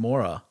 you see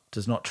Mora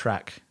does not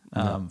track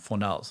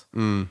Fornals.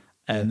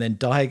 And then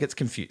Dier gets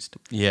confused.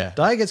 Yeah.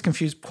 Dier gets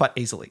confused quite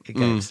easily in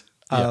games.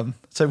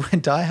 So when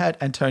Dier had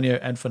Antonio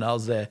and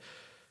Fornals there,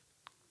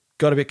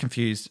 got a bit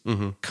confused,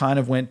 kind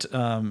of went,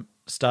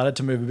 started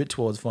to move a bit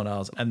towards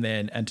Fornals, and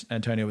then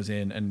Antonio was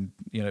in and,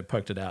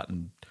 poked it out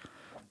and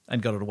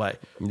got it away.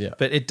 Yeah.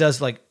 But it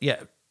does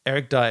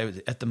Eric Dier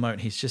at the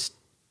moment, he's just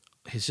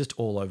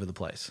all over the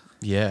place.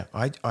 Yeah,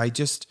 I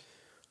just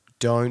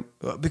don't,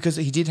 because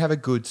he did have a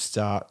good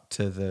start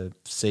to the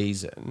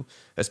season,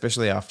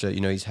 especially after,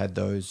 he's had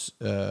those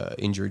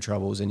injury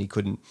troubles and he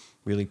couldn't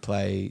really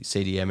play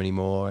CDM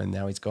anymore, and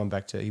now he's gone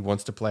back to, he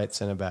wants to play at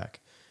centre back.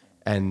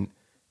 And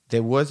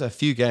there was a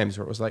few games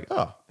where it was like,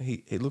 oh,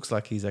 it looks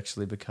like he's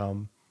actually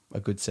become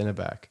a good centre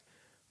back.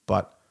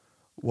 But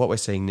what we're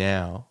seeing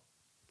now,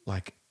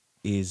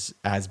 is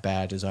as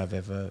bad as I've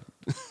ever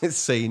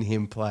seen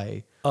him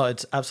play. Oh,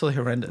 it's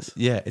absolutely horrendous.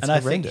 Yeah, it's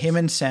horrendous. horrendous. I think him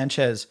and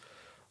Sanchez,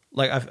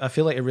 I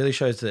feel like it really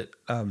shows that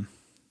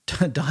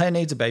Dier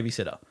needs a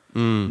babysitter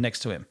next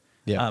to him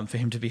for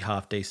him to be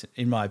half decent,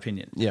 in my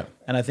opinion. Yeah.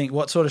 And I think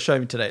what sort of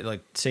showed me today,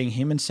 seeing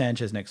him and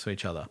Sanchez next to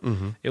each other,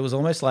 it was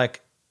almost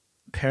like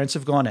parents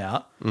have gone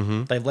out,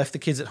 they've left the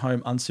kids at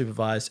home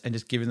unsupervised and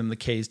just given them the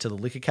keys to the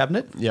liquor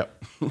cabinet.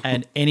 Yep.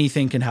 And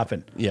anything can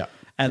happen. Yeah.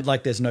 And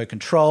there's no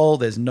control,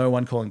 there's no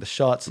one calling the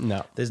shots,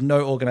 No. there's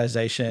no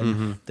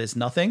organization, there's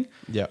nothing.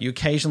 Yeah. You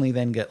occasionally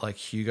then get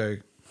Hugo,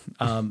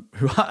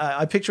 who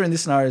I picture in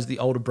this scenario as the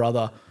older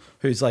brother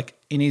who's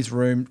in his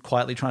room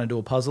quietly trying to do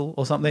a puzzle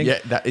or something. Yeah,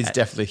 that is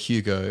definitely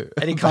Hugo.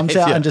 And he comes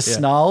out and just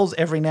snarls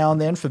every now and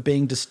then for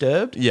being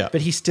disturbed. Yeah.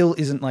 But he still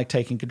isn't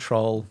taking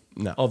control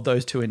of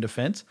those two in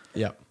defense.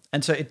 Yeah.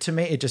 And so to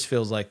me, it just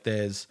feels like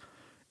it's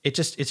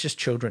just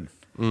children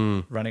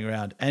running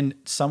around. And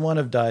someone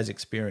of Dier's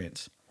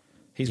experience,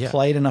 he's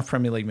played enough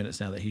Premier League minutes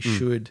now that he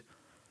should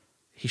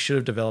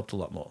have developed a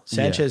lot more.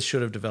 Sanchez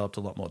should have developed a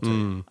lot more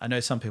too. I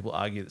know some people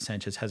argue that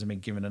Sanchez hasn't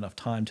been given enough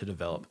time to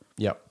develop.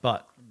 Yep.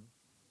 But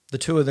the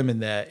two of them in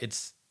there,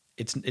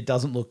 it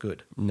doesn't look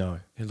good.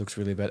 No, it looks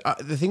really bad.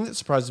 The thing that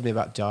surprises me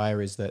about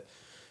Dier is that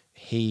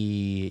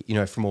he,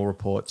 from all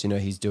reports,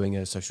 he's doing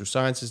a social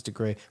sciences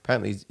degree.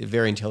 Apparently he's a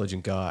very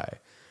intelligent guy.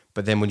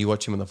 But then when you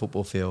watch him on the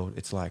football field,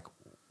 it's like,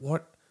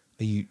 what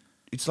are you...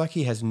 It's like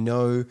he has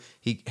no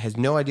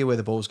idea where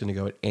the ball's going to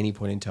go at any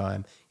point in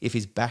time. If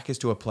his back is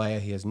to a player,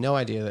 he has no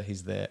idea that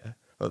he's there,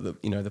 or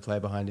the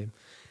player behind him.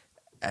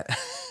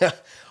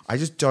 I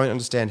just don't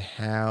understand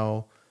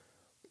how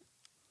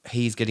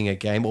he's getting a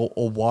game, or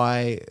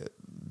why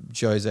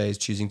Jose is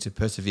choosing to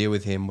persevere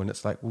with him when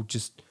it's like, well,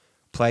 just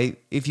play.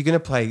 If you're going to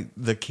play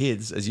the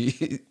kids, as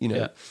you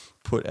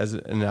put as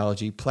an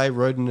analogy, play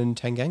Rodon and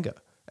Tanganga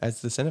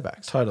as the centre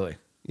backs. Totally.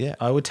 Yeah,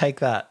 I would take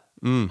that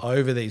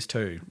over these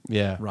two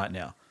right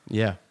now.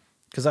 Yeah.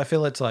 Because I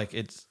feel it's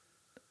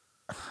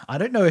I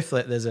don't know if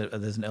there's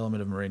an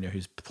element of Mourinho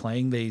who's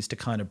playing these to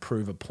kind of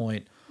prove a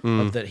point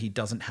of that he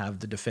doesn't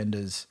have the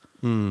defenders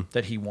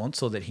that he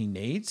wants or that he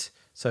needs.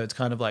 So it's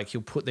kind of like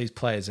he'll put these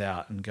players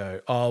out and go,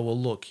 oh, well,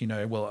 look,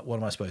 what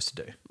am I supposed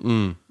to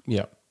do?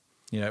 Yeah.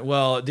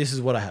 Well, this is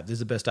what I have. This is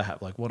the best I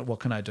have. What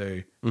can I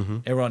do?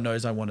 Everyone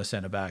knows I want a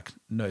centre back,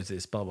 knows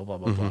this, blah, blah, blah,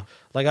 blah,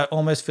 blah. I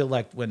almost feel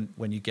like when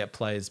you get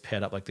players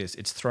paired up like this,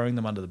 it's throwing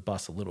them under the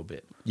bus a little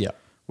bit. Yeah.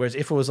 Whereas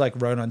if it was like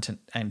Ronan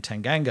and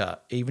Tanganga,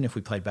 even if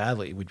we played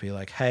badly, we'd be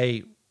like,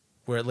 hey,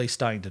 we're at least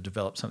starting to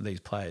develop some of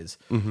these players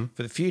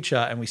for the future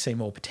and we see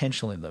more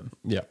potential in them.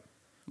 Yeah.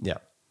 Yeah.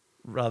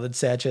 Rather than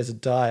Sanchez and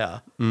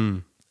Dier.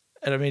 And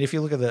I mean, if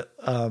you look at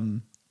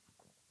the...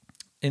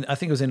 I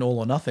think it was in All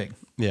or Nothing.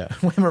 Yeah.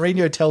 When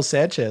Mourinho tells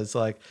Sanchez,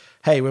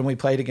 hey, when we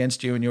played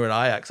against you and you were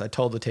at Ajax, I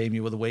told the team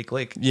you were the weak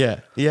link. Yeah.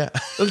 Yeah.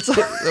 It's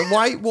like,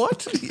 why?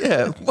 What?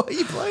 Yeah. Why are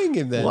you playing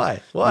him then?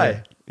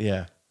 Why?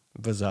 Yeah.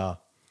 Bizarre.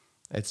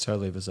 It's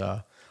totally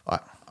bizarre.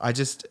 I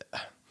just...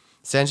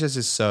 Sanchez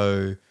is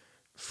so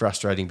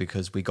frustrating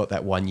because we got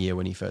that 1 year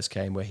when he first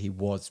came where he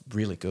was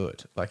really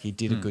good. He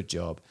did a good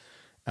job.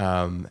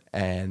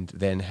 And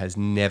then has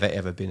never,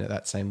 ever been at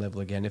that same level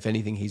again. If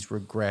anything, he's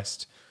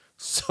regressed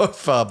so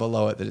far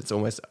below it that it's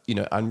almost,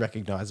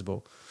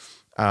 unrecognizable.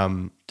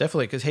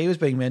 Definitely, because he was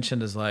being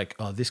mentioned as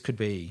this could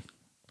be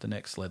the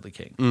next Ledley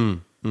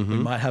King. We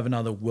might have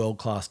another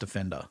world-class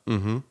defender.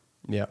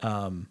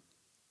 Yeah.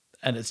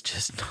 And it's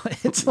just,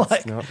 it's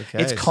like, not the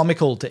it's case.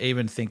 comical to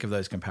even think of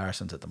those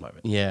comparisons at the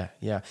moment. Yeah,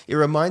 yeah. It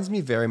reminds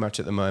me very much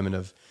at the moment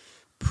of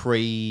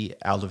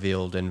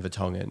pre-Alderweireld and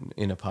Vertonghen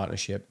in a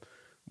partnership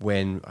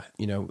when,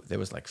 there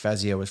was like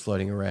Fazio was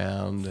floating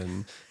around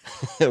and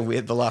we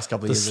had the last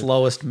couple of The years.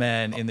 slowest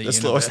man in the universe.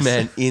 The slowest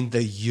man in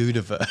the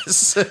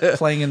universe.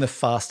 Playing in the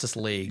fastest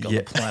league on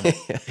the planet.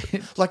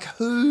 Like,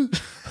 who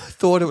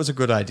thought it was a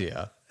good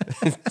idea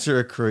to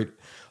recruit?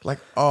 Like,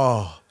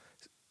 I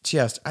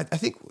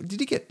think, did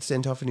he get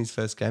sent off in his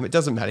first game? It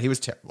doesn't matter. He was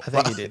terrible. I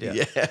think he did,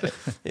 yeah. Yeah,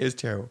 he was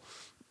terrible.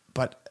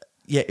 But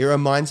yeah, it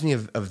reminds me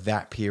of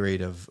that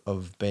period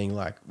of being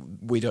like,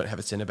 we don't have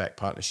a centre-back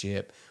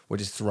partnership. We're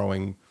just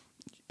throwing,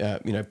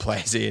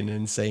 players in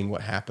and seeing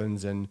what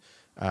happens. And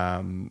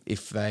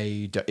if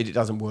it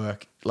doesn't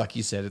work, like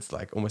you said, it's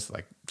like almost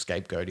like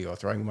scapegoating or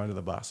throwing them under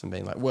the bus and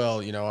being like,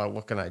 well,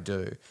 what can I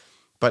do?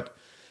 But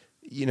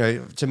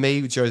to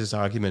me, Jose's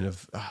argument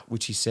of,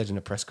 which he said in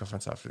a press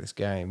conference after this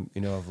game,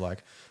 of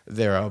like,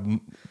 there are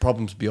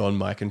problems beyond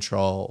my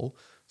control.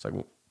 It's like,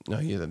 well, no,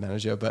 you're the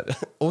manager. But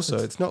also,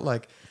 it's not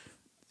like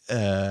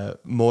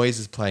Moyes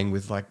is playing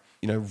with like,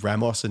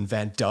 Ramos and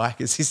Van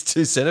Dijk as his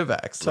two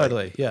centre-backs.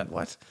 Totally, like, yeah.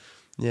 What?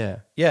 Yeah.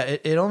 Yeah,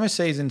 it almost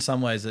sees in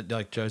some ways that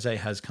like Jose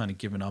has kind of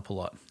given up a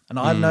lot. And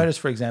I've noticed,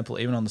 for example,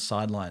 even on the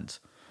sidelines,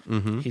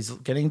 he's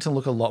getting to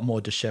look a lot more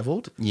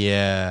dishevelled.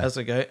 Yeah. As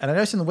I go. And I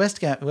noticed in the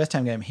West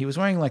Ham game, he was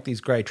wearing like these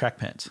grey track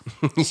pants.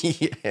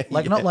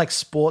 Not like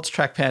sports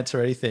track pants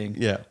or anything.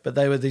 Yeah. But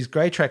they were these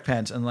grey track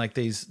pants and like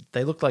they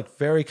looked like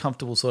very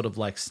comfortable sort of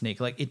like sneak.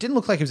 Like it didn't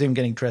look like he was even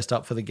getting dressed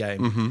up for the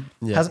game.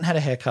 Yeah. Hasn't had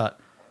a haircut.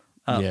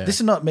 This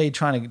is not me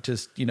trying to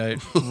just,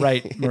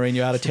 rate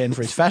Mourinho out of 10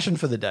 for his fashion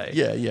for the day.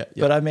 Yeah.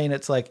 But I mean,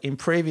 it's like in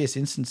previous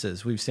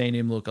instances, we've seen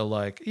him look a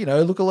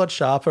lot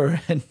sharper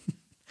and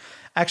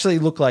actually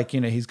look like,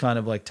 he's kind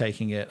of like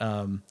taking it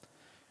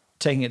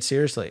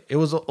seriously. It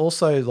was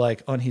also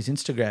like on his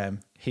Instagram,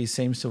 he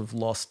seems to have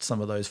lost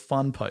some of those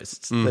fun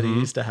posts that he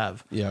used to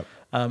have. Yeah.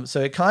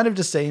 So it kind of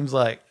just seems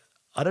like,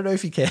 I don't know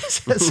if he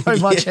cares so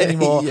much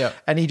anymore. Yeah.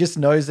 And he just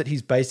knows that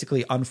he's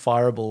basically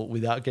unfireable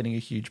without getting a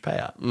huge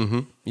payout. Mm-hmm.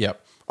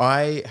 Yep.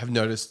 I have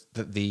noticed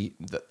that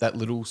that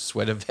little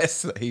sweater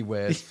vest that he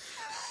wears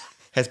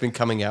has been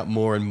coming out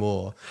more and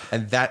more.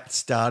 And that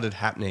started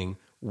happening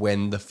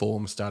when the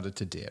form started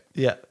to dip.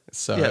 Yeah.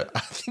 So yeah. I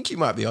think you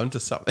might be onto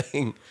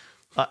something.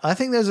 I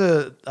think there's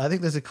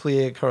a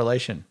clear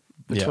correlation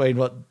between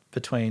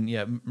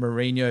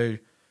Mourinho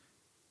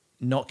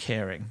not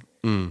caring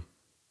and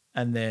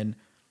then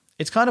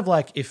it's kind of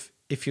like if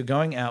you're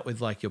going out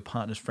with like your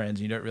partner's friends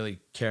and you don't really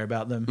care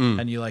about them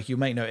and you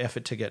make no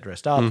effort to get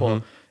dressed up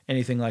or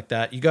anything like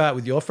that. You go out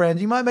with your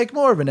friends, you might make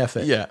more of an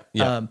effort. Yeah.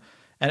 Yeah.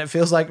 And it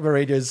feels like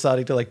Mourinho is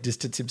starting to like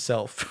distance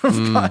himself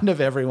from kind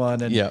of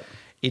everyone and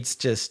it's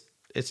just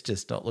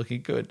not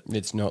looking good.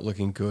 It's not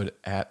looking good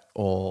at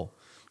all.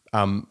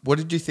 What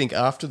did you think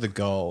after the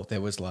goal?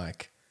 There was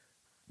like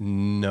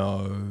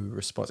no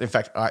response. In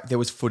fact, there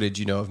was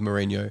footage, of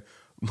Mourinho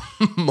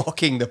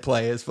mocking the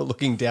players for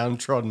looking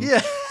downtrodden.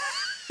 Yeah.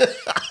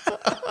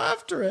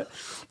 After it,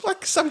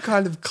 like some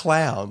kind of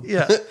clown.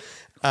 Yeah.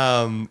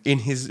 In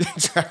his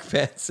track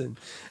pants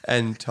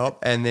and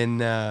top, and then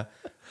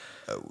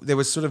there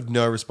was sort of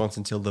no response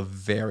until the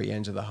very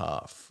end of the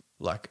half.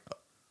 Like,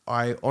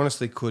 I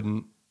honestly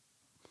couldn't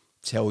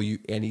tell you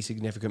any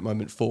significant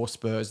moment for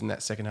Spurs in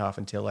that second half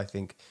until I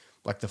think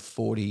like the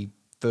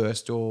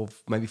 41st or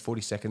maybe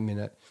 42nd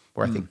minute,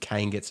 where I think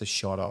Kane gets a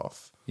shot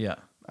off. Yeah.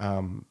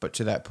 But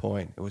to that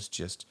point, it was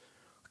just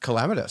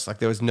calamitous. Like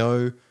there was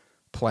no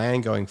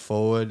plan going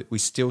forward. We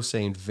still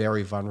seemed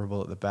very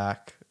vulnerable at the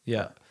back.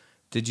 Yeah.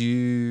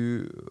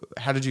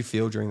 How did you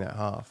feel during that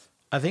half?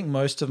 I think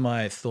most of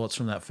my thoughts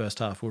from that first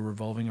half were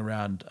revolving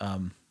around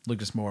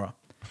Lucas Moura.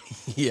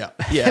 Yeah.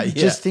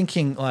 Just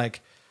thinking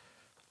like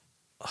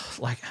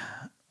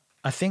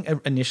I think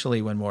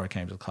initially when Moura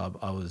came to the club,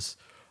 I was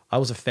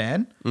a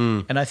fan,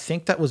 and I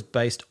think that was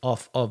based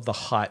off of the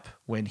hype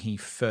when he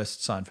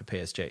first signed for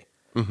PSG.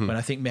 When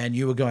I think, man,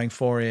 you were going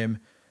for him,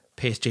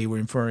 PSG were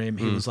in for him.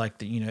 He was like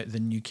the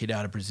new kid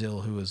out of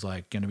Brazil who was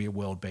like going to be a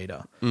world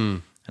beater.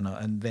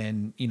 And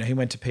then he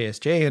went to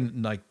PSG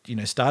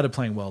and started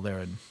playing well there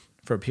and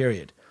for a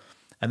period.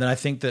 And then I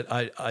think that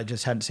I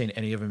just hadn't seen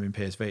any of him in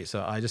PSV,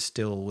 so I just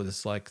still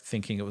was like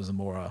thinking it was a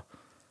Moura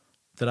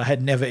that I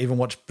had never even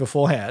watched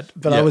beforehand.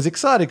 But I was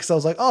excited because I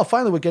was like, oh,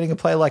 finally we're getting a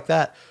player like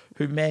that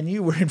who, man,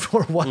 you were in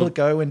for a while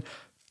ago, and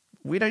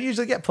we don't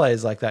usually get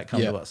players like that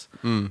come to us.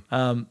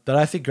 But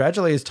I think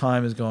gradually as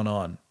time has gone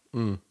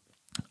on,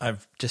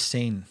 I've just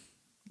seen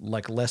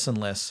like less and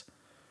less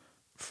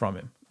from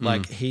him.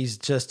 Like he's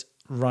just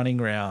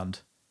running around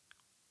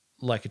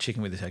like a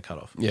chicken with his head cut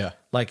off. Yeah.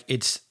 Like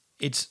it's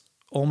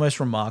almost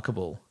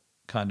remarkable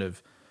kind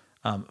of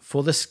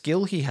for the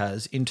skill he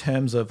has in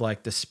terms of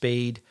like the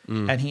speed,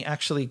 and he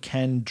actually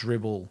can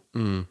dribble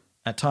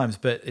at times,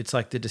 but it's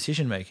like the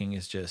decision making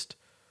is just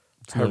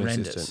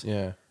horrendous.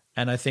 Yeah.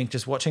 And I think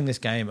just watching this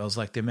game, I was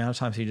like, the amount of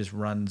times he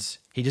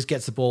just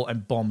gets the ball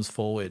and bombs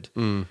forward.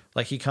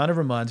 Like he kind of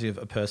reminds me of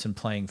a person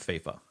playing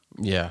FIFA.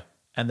 Yeah.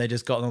 and they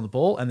just got on the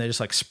ball and they're just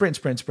like sprint,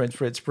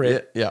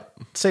 Yeah.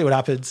 see what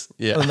happens,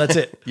 Yeah. and that's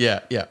it. Yeah.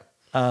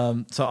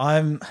 So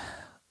I'm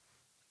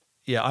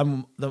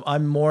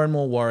more and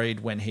more worried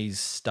when he's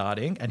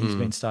starting, and he's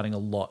been starting a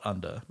lot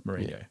under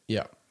Mourinho.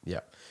 Yeah.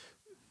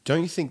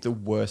 Don't you think the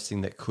worst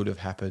thing that could have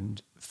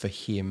happened for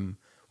him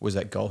was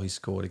that goal he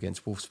scored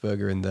against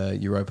Wolfsburger in the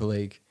Europa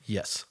League?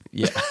 Yes.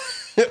 Yeah.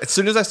 As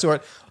soon as I saw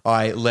it,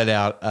 I let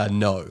out a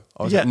no.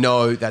 I was like,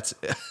 no, that's...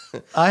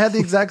 I had the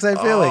exact same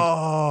feeling.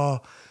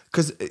 Oh,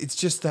 because it's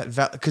just that...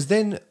 Because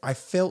then I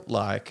felt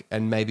like,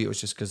 and maybe it was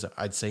just because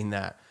I'd seen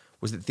that,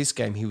 was that this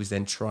game he was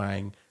then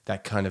trying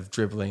that kind of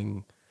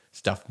dribbling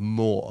stuff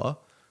more.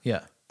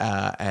 Yeah.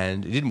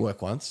 And it didn't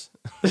work once.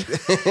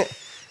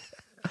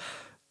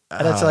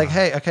 And it's like,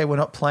 hey, okay, we're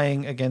not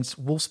playing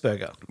against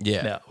Wolfsburger.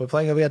 Yeah. Now, we're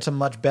playing against a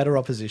much better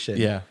opposition.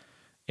 Yeah.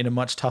 In a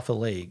much tougher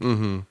league.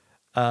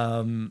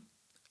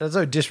 There's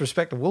no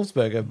disrespect to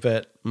Wolfsburger,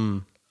 but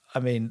I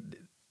mean,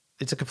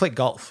 it's a complete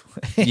golf.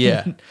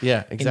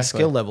 Exactly. In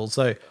skill level.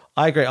 So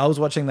I agree. I was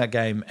watching that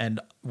game, and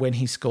when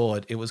he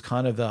scored, it was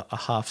kind of a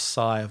half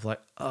sigh of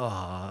like,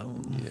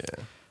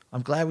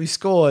 I'm glad we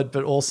scored,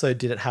 but also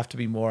did it have to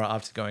be more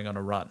after going on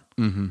a run?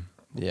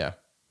 Yeah.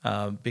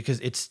 Because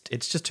it's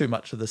just too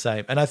much of the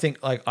same. And I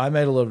think like I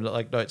made a lot of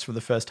like notes from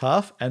the first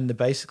half, and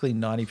basically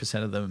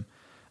 90% of them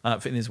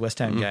in this West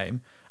Ham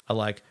game are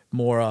like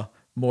Mora,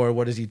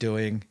 what is he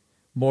doing?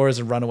 Mora's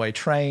a runaway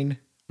train.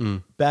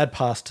 Bad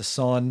pass to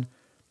Son.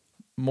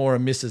 Mora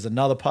misses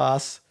another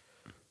pass.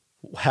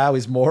 How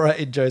is Mora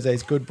in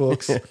Jose's good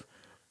books?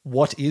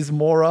 What is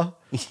Mora?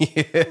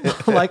 Yeah.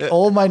 Like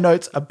all my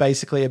notes are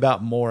basically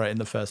about Mora in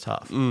the first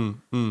half.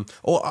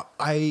 Or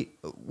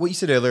what you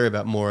said earlier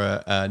about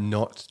Mora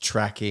not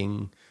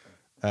tracking,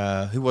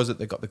 who was it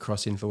that got the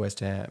cross in for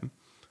West Ham?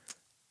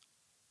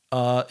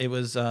 It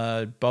was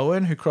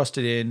Bowen who crossed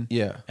it in.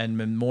 Yeah.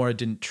 And Mora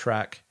didn't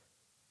track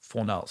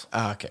Fornals.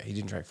 Okay. He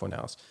didn't track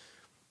Fornals.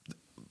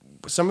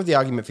 Some of the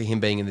argument for him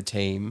being in the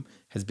team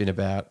has been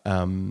about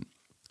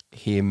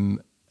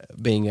him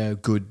being a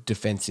good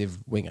defensive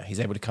winger. He's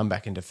able to come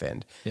back and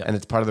defend. Yeah. And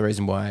it's part of the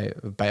reason why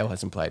Bale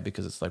hasn't played,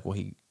 because it's like, well,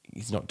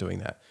 he's not doing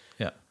that.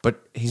 Yeah.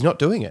 But he's not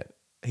doing it.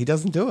 He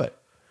doesn't do it.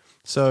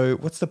 So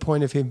what's the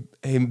point of him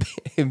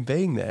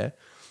being there?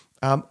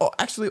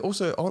 Actually,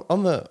 also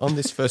on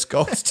this first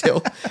goal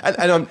still,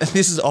 and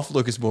this is off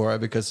Lucas Moura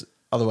because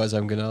otherwise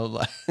I'm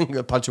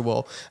gonna punch a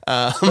wall.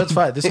 That's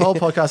fine. This whole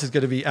podcast is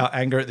going to be our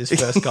anger at this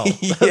first goal.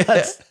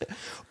 Yeah.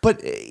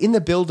 But in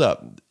the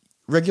build-up,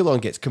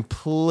 Reguilon gets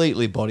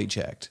completely body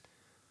checked,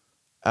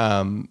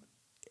 and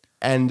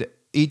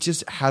it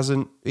just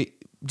hasn't. It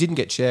didn't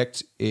get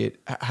checked.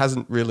 It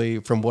hasn't really,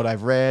 from what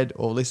I've read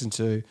or listened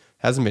to,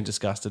 hasn't been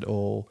discussed at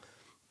all.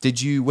 Did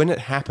you, when it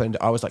happened,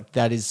 I was like,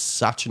 that is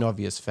such an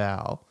obvious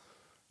foul.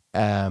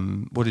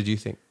 What did you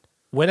think?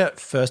 When it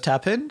first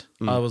happened,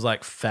 I was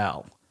like,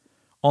 foul.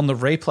 On the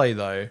replay,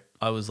 though,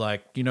 I was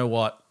like, you know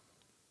what?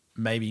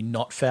 Maybe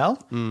not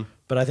foul.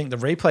 But I think the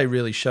replay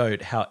really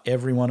showed how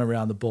everyone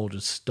around the ball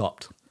just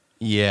stopped.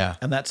 Yeah.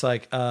 And that's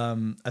like,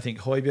 I think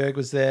Højbjerg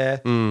was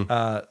there.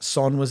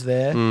 Son was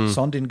there.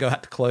 Son didn't go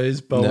out to close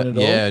Bowen at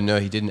all. Yeah, no,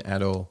 he didn't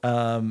at all.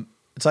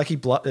 It's like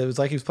it was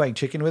like he was playing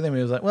chicken with him.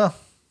 He was like, well,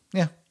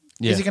 yeah.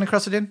 Yeah. Is he going to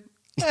cross it in?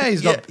 Yeah,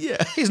 he's not.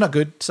 Yeah. He's not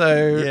good.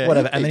 So Yeah,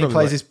 whatever. And he then he probably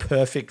plays won't. this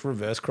perfect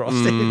reverse cross.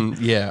 in.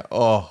 Yeah.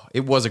 Oh,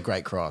 it was a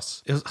great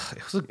cross. It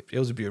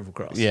was a beautiful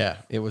cross. Yeah,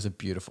 it was a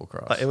beautiful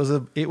cross. Like, it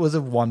was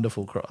a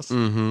wonderful cross.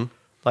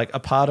 Like a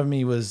part of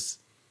me was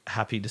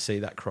happy to see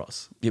that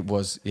cross, It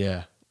was,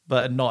 yeah.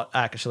 but not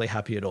actually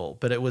happy at all.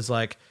 But it was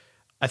like,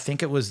 I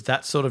think it was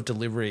that sort of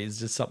delivery is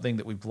just something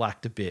that we've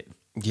lacked a bit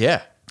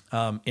Yeah.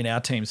 in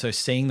our team. So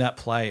seeing that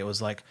play, it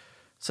was like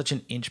such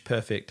an inch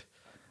perfect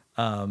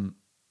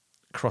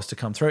cross to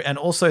come through. And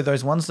also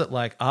those ones that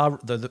like are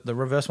the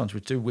reverse ones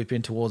which do whip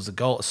in towards the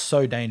goal are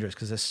so dangerous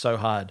because they're so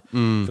hard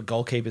for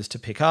goalkeepers to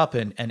pick up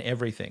and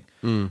everything.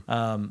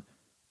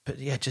 But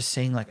yeah, just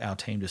seeing like our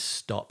team just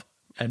stop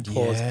and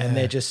pause, Yeah. and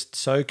they're just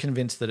so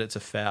convinced that it's a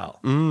foul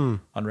on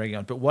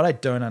Reguilon. But what I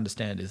don't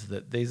understand is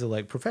that these are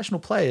like professional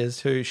players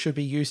who should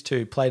be used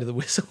to play to the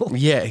whistle.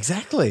 Yeah,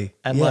 exactly.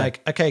 And Yeah.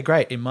 like, okay,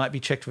 great, it might be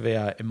checked for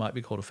VAR, it might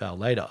be called a foul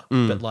later,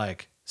 but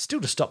like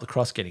still to stop the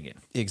cross getting in.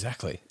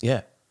 Exactly.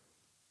 Yeah.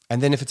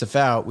 And then if it's a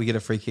foul, we get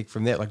a free kick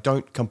from there. Like,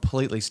 don't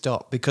completely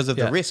stop because of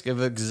Yeah. the risk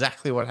of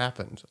exactly what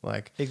happened.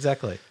 Like,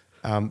 Exactly.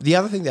 the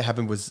other thing that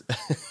happened was,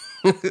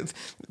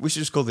 we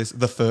should just call this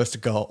the first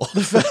goal.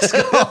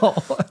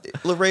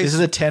 Lloris, This is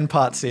a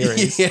 10-part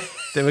series Yeah.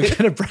 that we're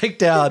going to break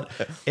down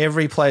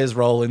every player's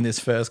role in this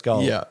first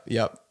goal. Yeah,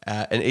 yeah.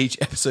 And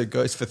each episode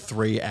goes for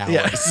 3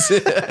 hours.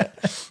 Yeah.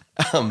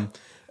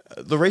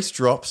 Lloris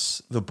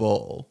drops the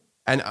ball,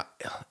 and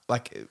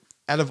like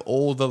out of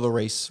all the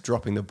Lloris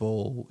dropping the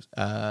ball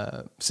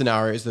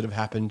scenarios that have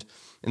happened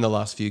in the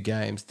last few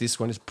games, this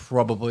one is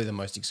probably the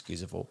most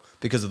excusable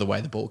because of the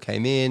way the ball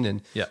came in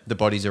and Yeah. the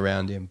bodies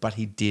around him. But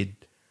he did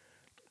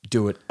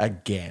do it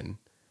again,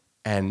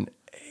 and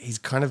he's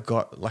kind of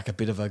got like a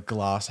bit of a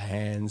glass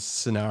hands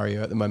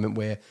scenario at the moment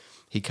where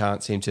He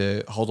can't seem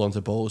to hold on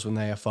to balls when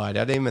they are fired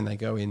at him and they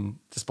go in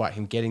despite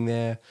him getting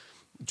there.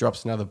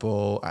 Drops another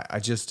ball.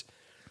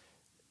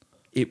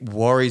 It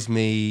worries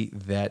me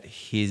that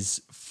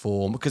his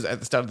form, because at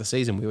the start of the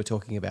season we were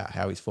talking about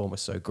how his form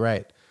was so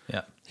great.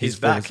 Yeah. His He's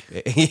back.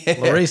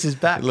 Lloris is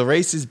back.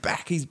 Lloris is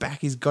back. He's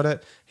back. He's got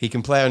it. He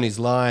can play on his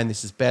line.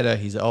 This is better.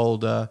 He's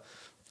older.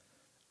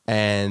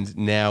 And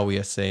now we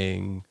are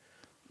seeing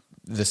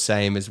the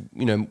same as,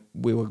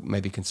 we were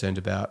maybe concerned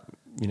about,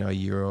 a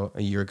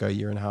year ago,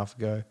 year and a half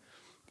ago.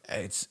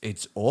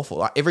 It's awful.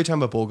 Like, every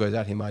time a ball goes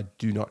at him, I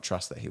do not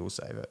trust that he will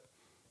save it.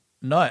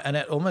 No, and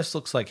it almost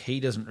looks like he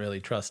doesn't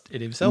really trust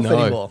it himself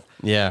anymore.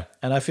 Yeah.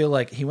 And I feel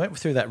like he went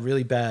through that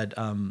really bad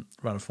run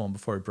of form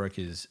before he broke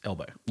his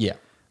elbow. Yeah.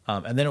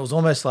 And then it was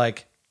almost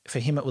like, for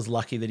him, it was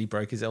lucky that he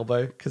broke his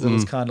elbow, because it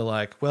was kind of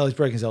like, well, he's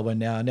broken his elbow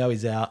now. Now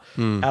he's out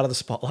of the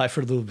spotlight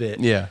for a little bit.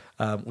 Yeah.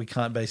 We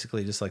can't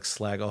basically just like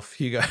slag off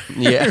Hugo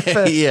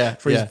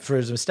for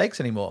his mistakes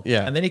anymore.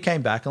 Yeah. And then he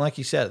came back, and like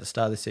you said, at the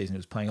start of the season, he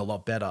was playing a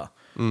lot better.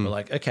 We're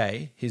like,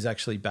 okay, he's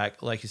actually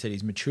back. Like you said,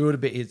 he's matured a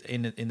bit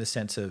in the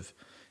sense of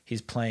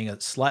he's playing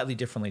it slightly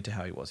differently to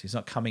how he was. He's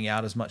not coming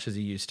out as much as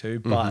he used to,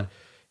 but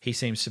he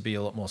seems to be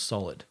a lot more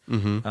solid.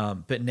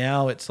 But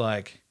now it's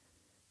like,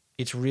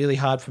 it's really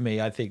hard for me,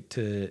 I think,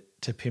 to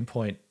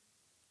pinpoint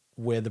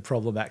where the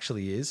problem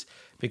actually is,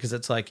 because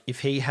it's like, if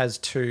he has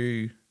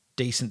two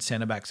decent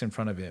centre backs in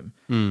front of him,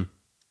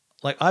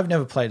 like, I've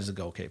never played as a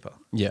goalkeeper.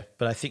 Yeah.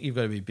 But I think you've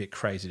got to be a bit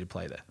crazy to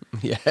play there.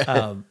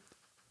 Yeah.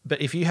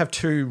 But if you have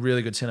two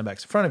really good centre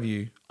backs in front of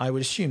you, I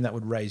would assume that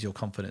would raise your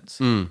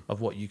confidence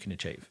of what you can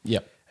achieve.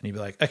 Yep. And you'd be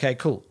like, okay,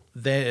 cool.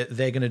 They're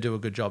going to do a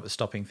good job at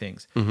stopping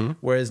things.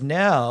 Whereas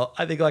now,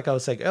 I think, like I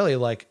was saying earlier,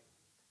 like,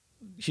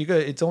 Hugo,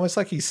 it's almost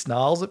like he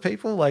snarls at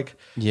people, like,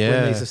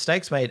 when these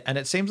mistakes made, and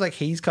it seems like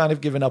he's kind of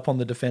given up on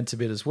the defense a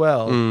bit as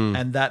well,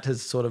 and that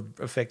has sort of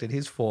affected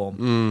his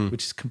form,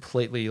 which is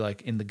completely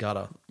like in the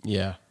gutter.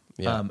 Yeah,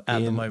 at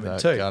the moment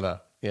the too.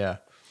 Gutter. Yeah,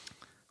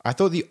 I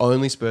thought the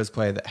only Spurs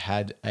player that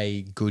had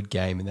a good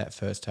game in that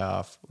first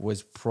half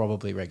was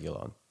probably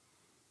Reguilon.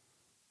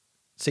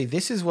 See,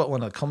 this is what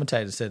one of the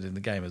commentators said in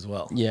the game as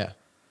well. Yeah.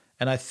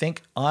 And I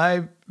think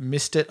I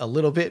missed it a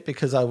little bit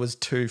because I was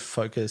too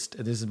focused,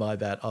 and this is my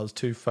bad, I was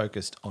too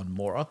focused on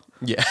Mora.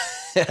 Yeah.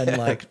 And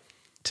like,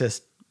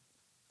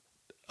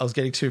 I was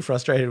getting too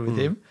frustrated with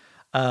him.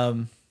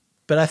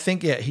 But I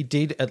think, he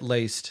did at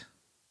least,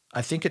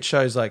 I think it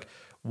shows, like,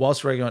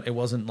 whilst Reguilon, it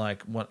wasn't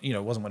like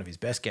it wasn't one of his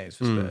best games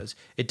for Spurs.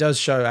 It does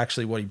show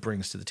actually what he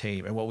brings to the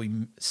team and what we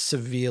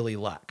severely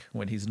lack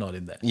when he's not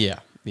in there. Yeah,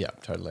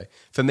 totally.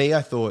 For me,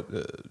 I thought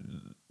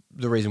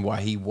the reason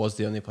why he was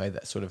the only player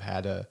that sort of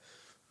had a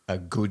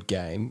good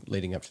game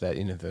leading up to that,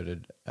 in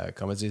inverted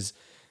commas, is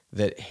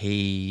that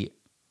he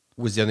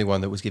was the only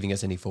one that was giving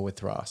us any forward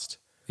thrust.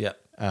 Yeah.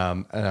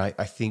 And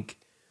I think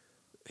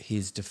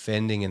his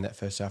defending in that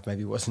first half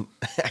maybe wasn't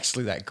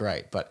actually that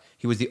great, but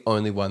he was the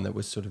only one that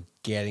was sort of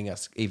getting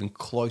us even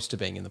close to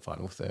being in the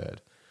final third.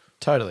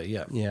 Totally,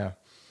 yeah. Yeah.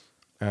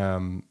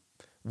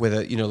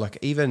 Whether, like,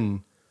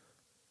 even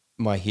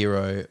my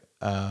hero,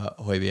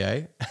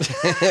 Højbjerg,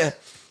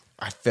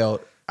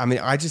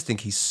 I just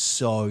think he's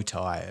so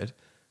tired.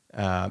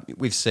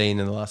 We've seen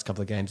in the last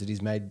couple of games that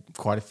he's made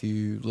quite a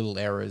few little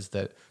errors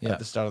that at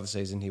the start of the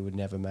season he would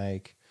never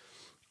make.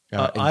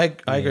 I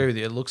agree with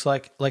you. It looks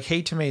like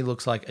he to me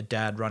looks like a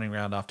dad running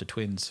around after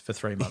twins for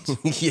 3 months.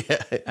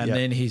 And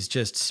then he's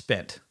just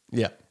spent.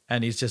 Yeah.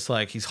 And he's just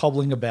like, he's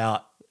hobbling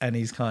about, and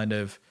he's kind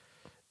of,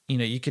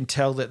 you can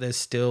tell that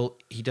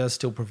he does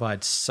still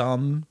provide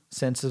some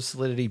sense of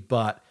solidity,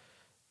 but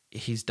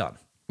he's done.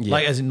 Yeah.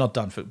 Like, as in not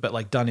done but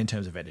like done in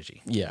terms of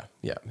energy. Yeah.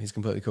 He's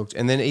completely cooked.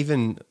 And then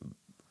even,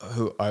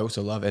 who I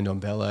also love,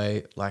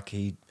 Ndombele, like,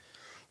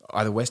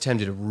 either West Ham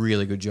did a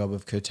really good job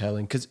of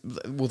curtailing, because,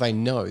 well, they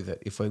know that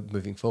if we're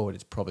moving forward,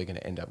 it's probably going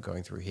to end up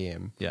going through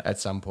him at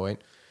some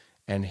point.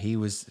 And he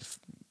was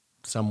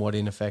somewhat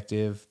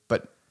ineffective.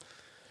 But,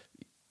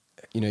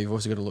 you've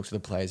also got to look to the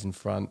players in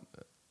front,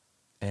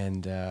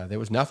 and there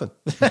was nothing.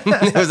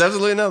 There was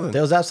absolutely nothing.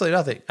 There was absolutely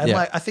nothing. And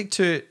like, I think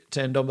to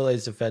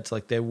Ndombele's defense,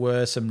 like, there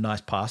were some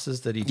nice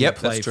passes that he did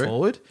play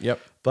forward. Yep.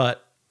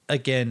 But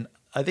again,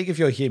 I think if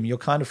you're him, you're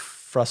kind of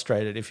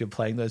frustrated if you're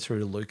playing those through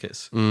to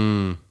Lucas,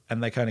 and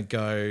they kind of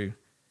go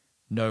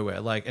nowhere.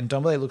 Like, and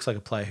Ndombele looks like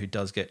a player who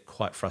does get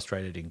quite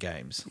frustrated in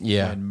games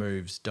when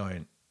moves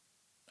don't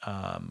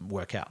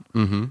work out.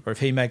 Or if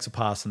he makes a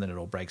pass and then it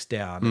all breaks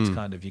down, it's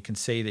kind of, you can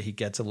see that he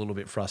gets a little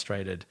bit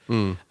frustrated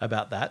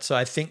about that. So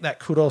I think that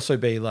could also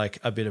be like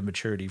a bit of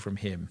maturity from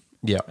him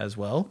as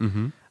well.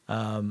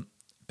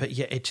 But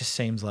yeah, it just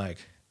seems like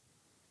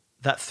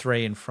that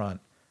three in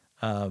front,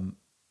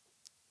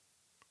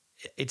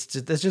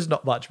 there's just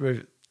not much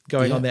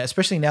going on there,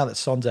 especially now that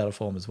Son's out of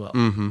form as well.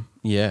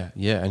 Yeah,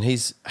 and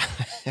he's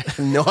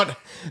not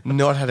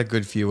had a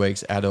good few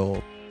weeks at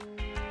all.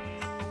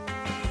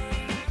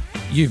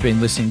 You've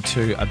been listening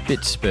to A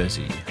Bit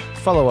Spursy.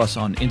 Follow us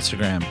on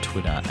Instagram,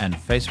 Twitter and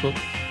Facebook.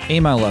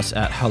 Email us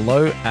at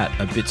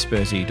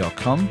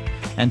hello@abitspursy.com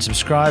and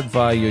subscribe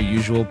via your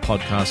usual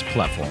podcast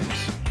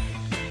platforms.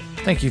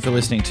 Thank you for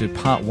listening to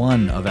part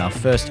 1 of our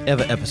first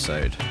ever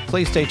episode.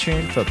 Please stay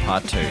tuned for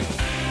part 2.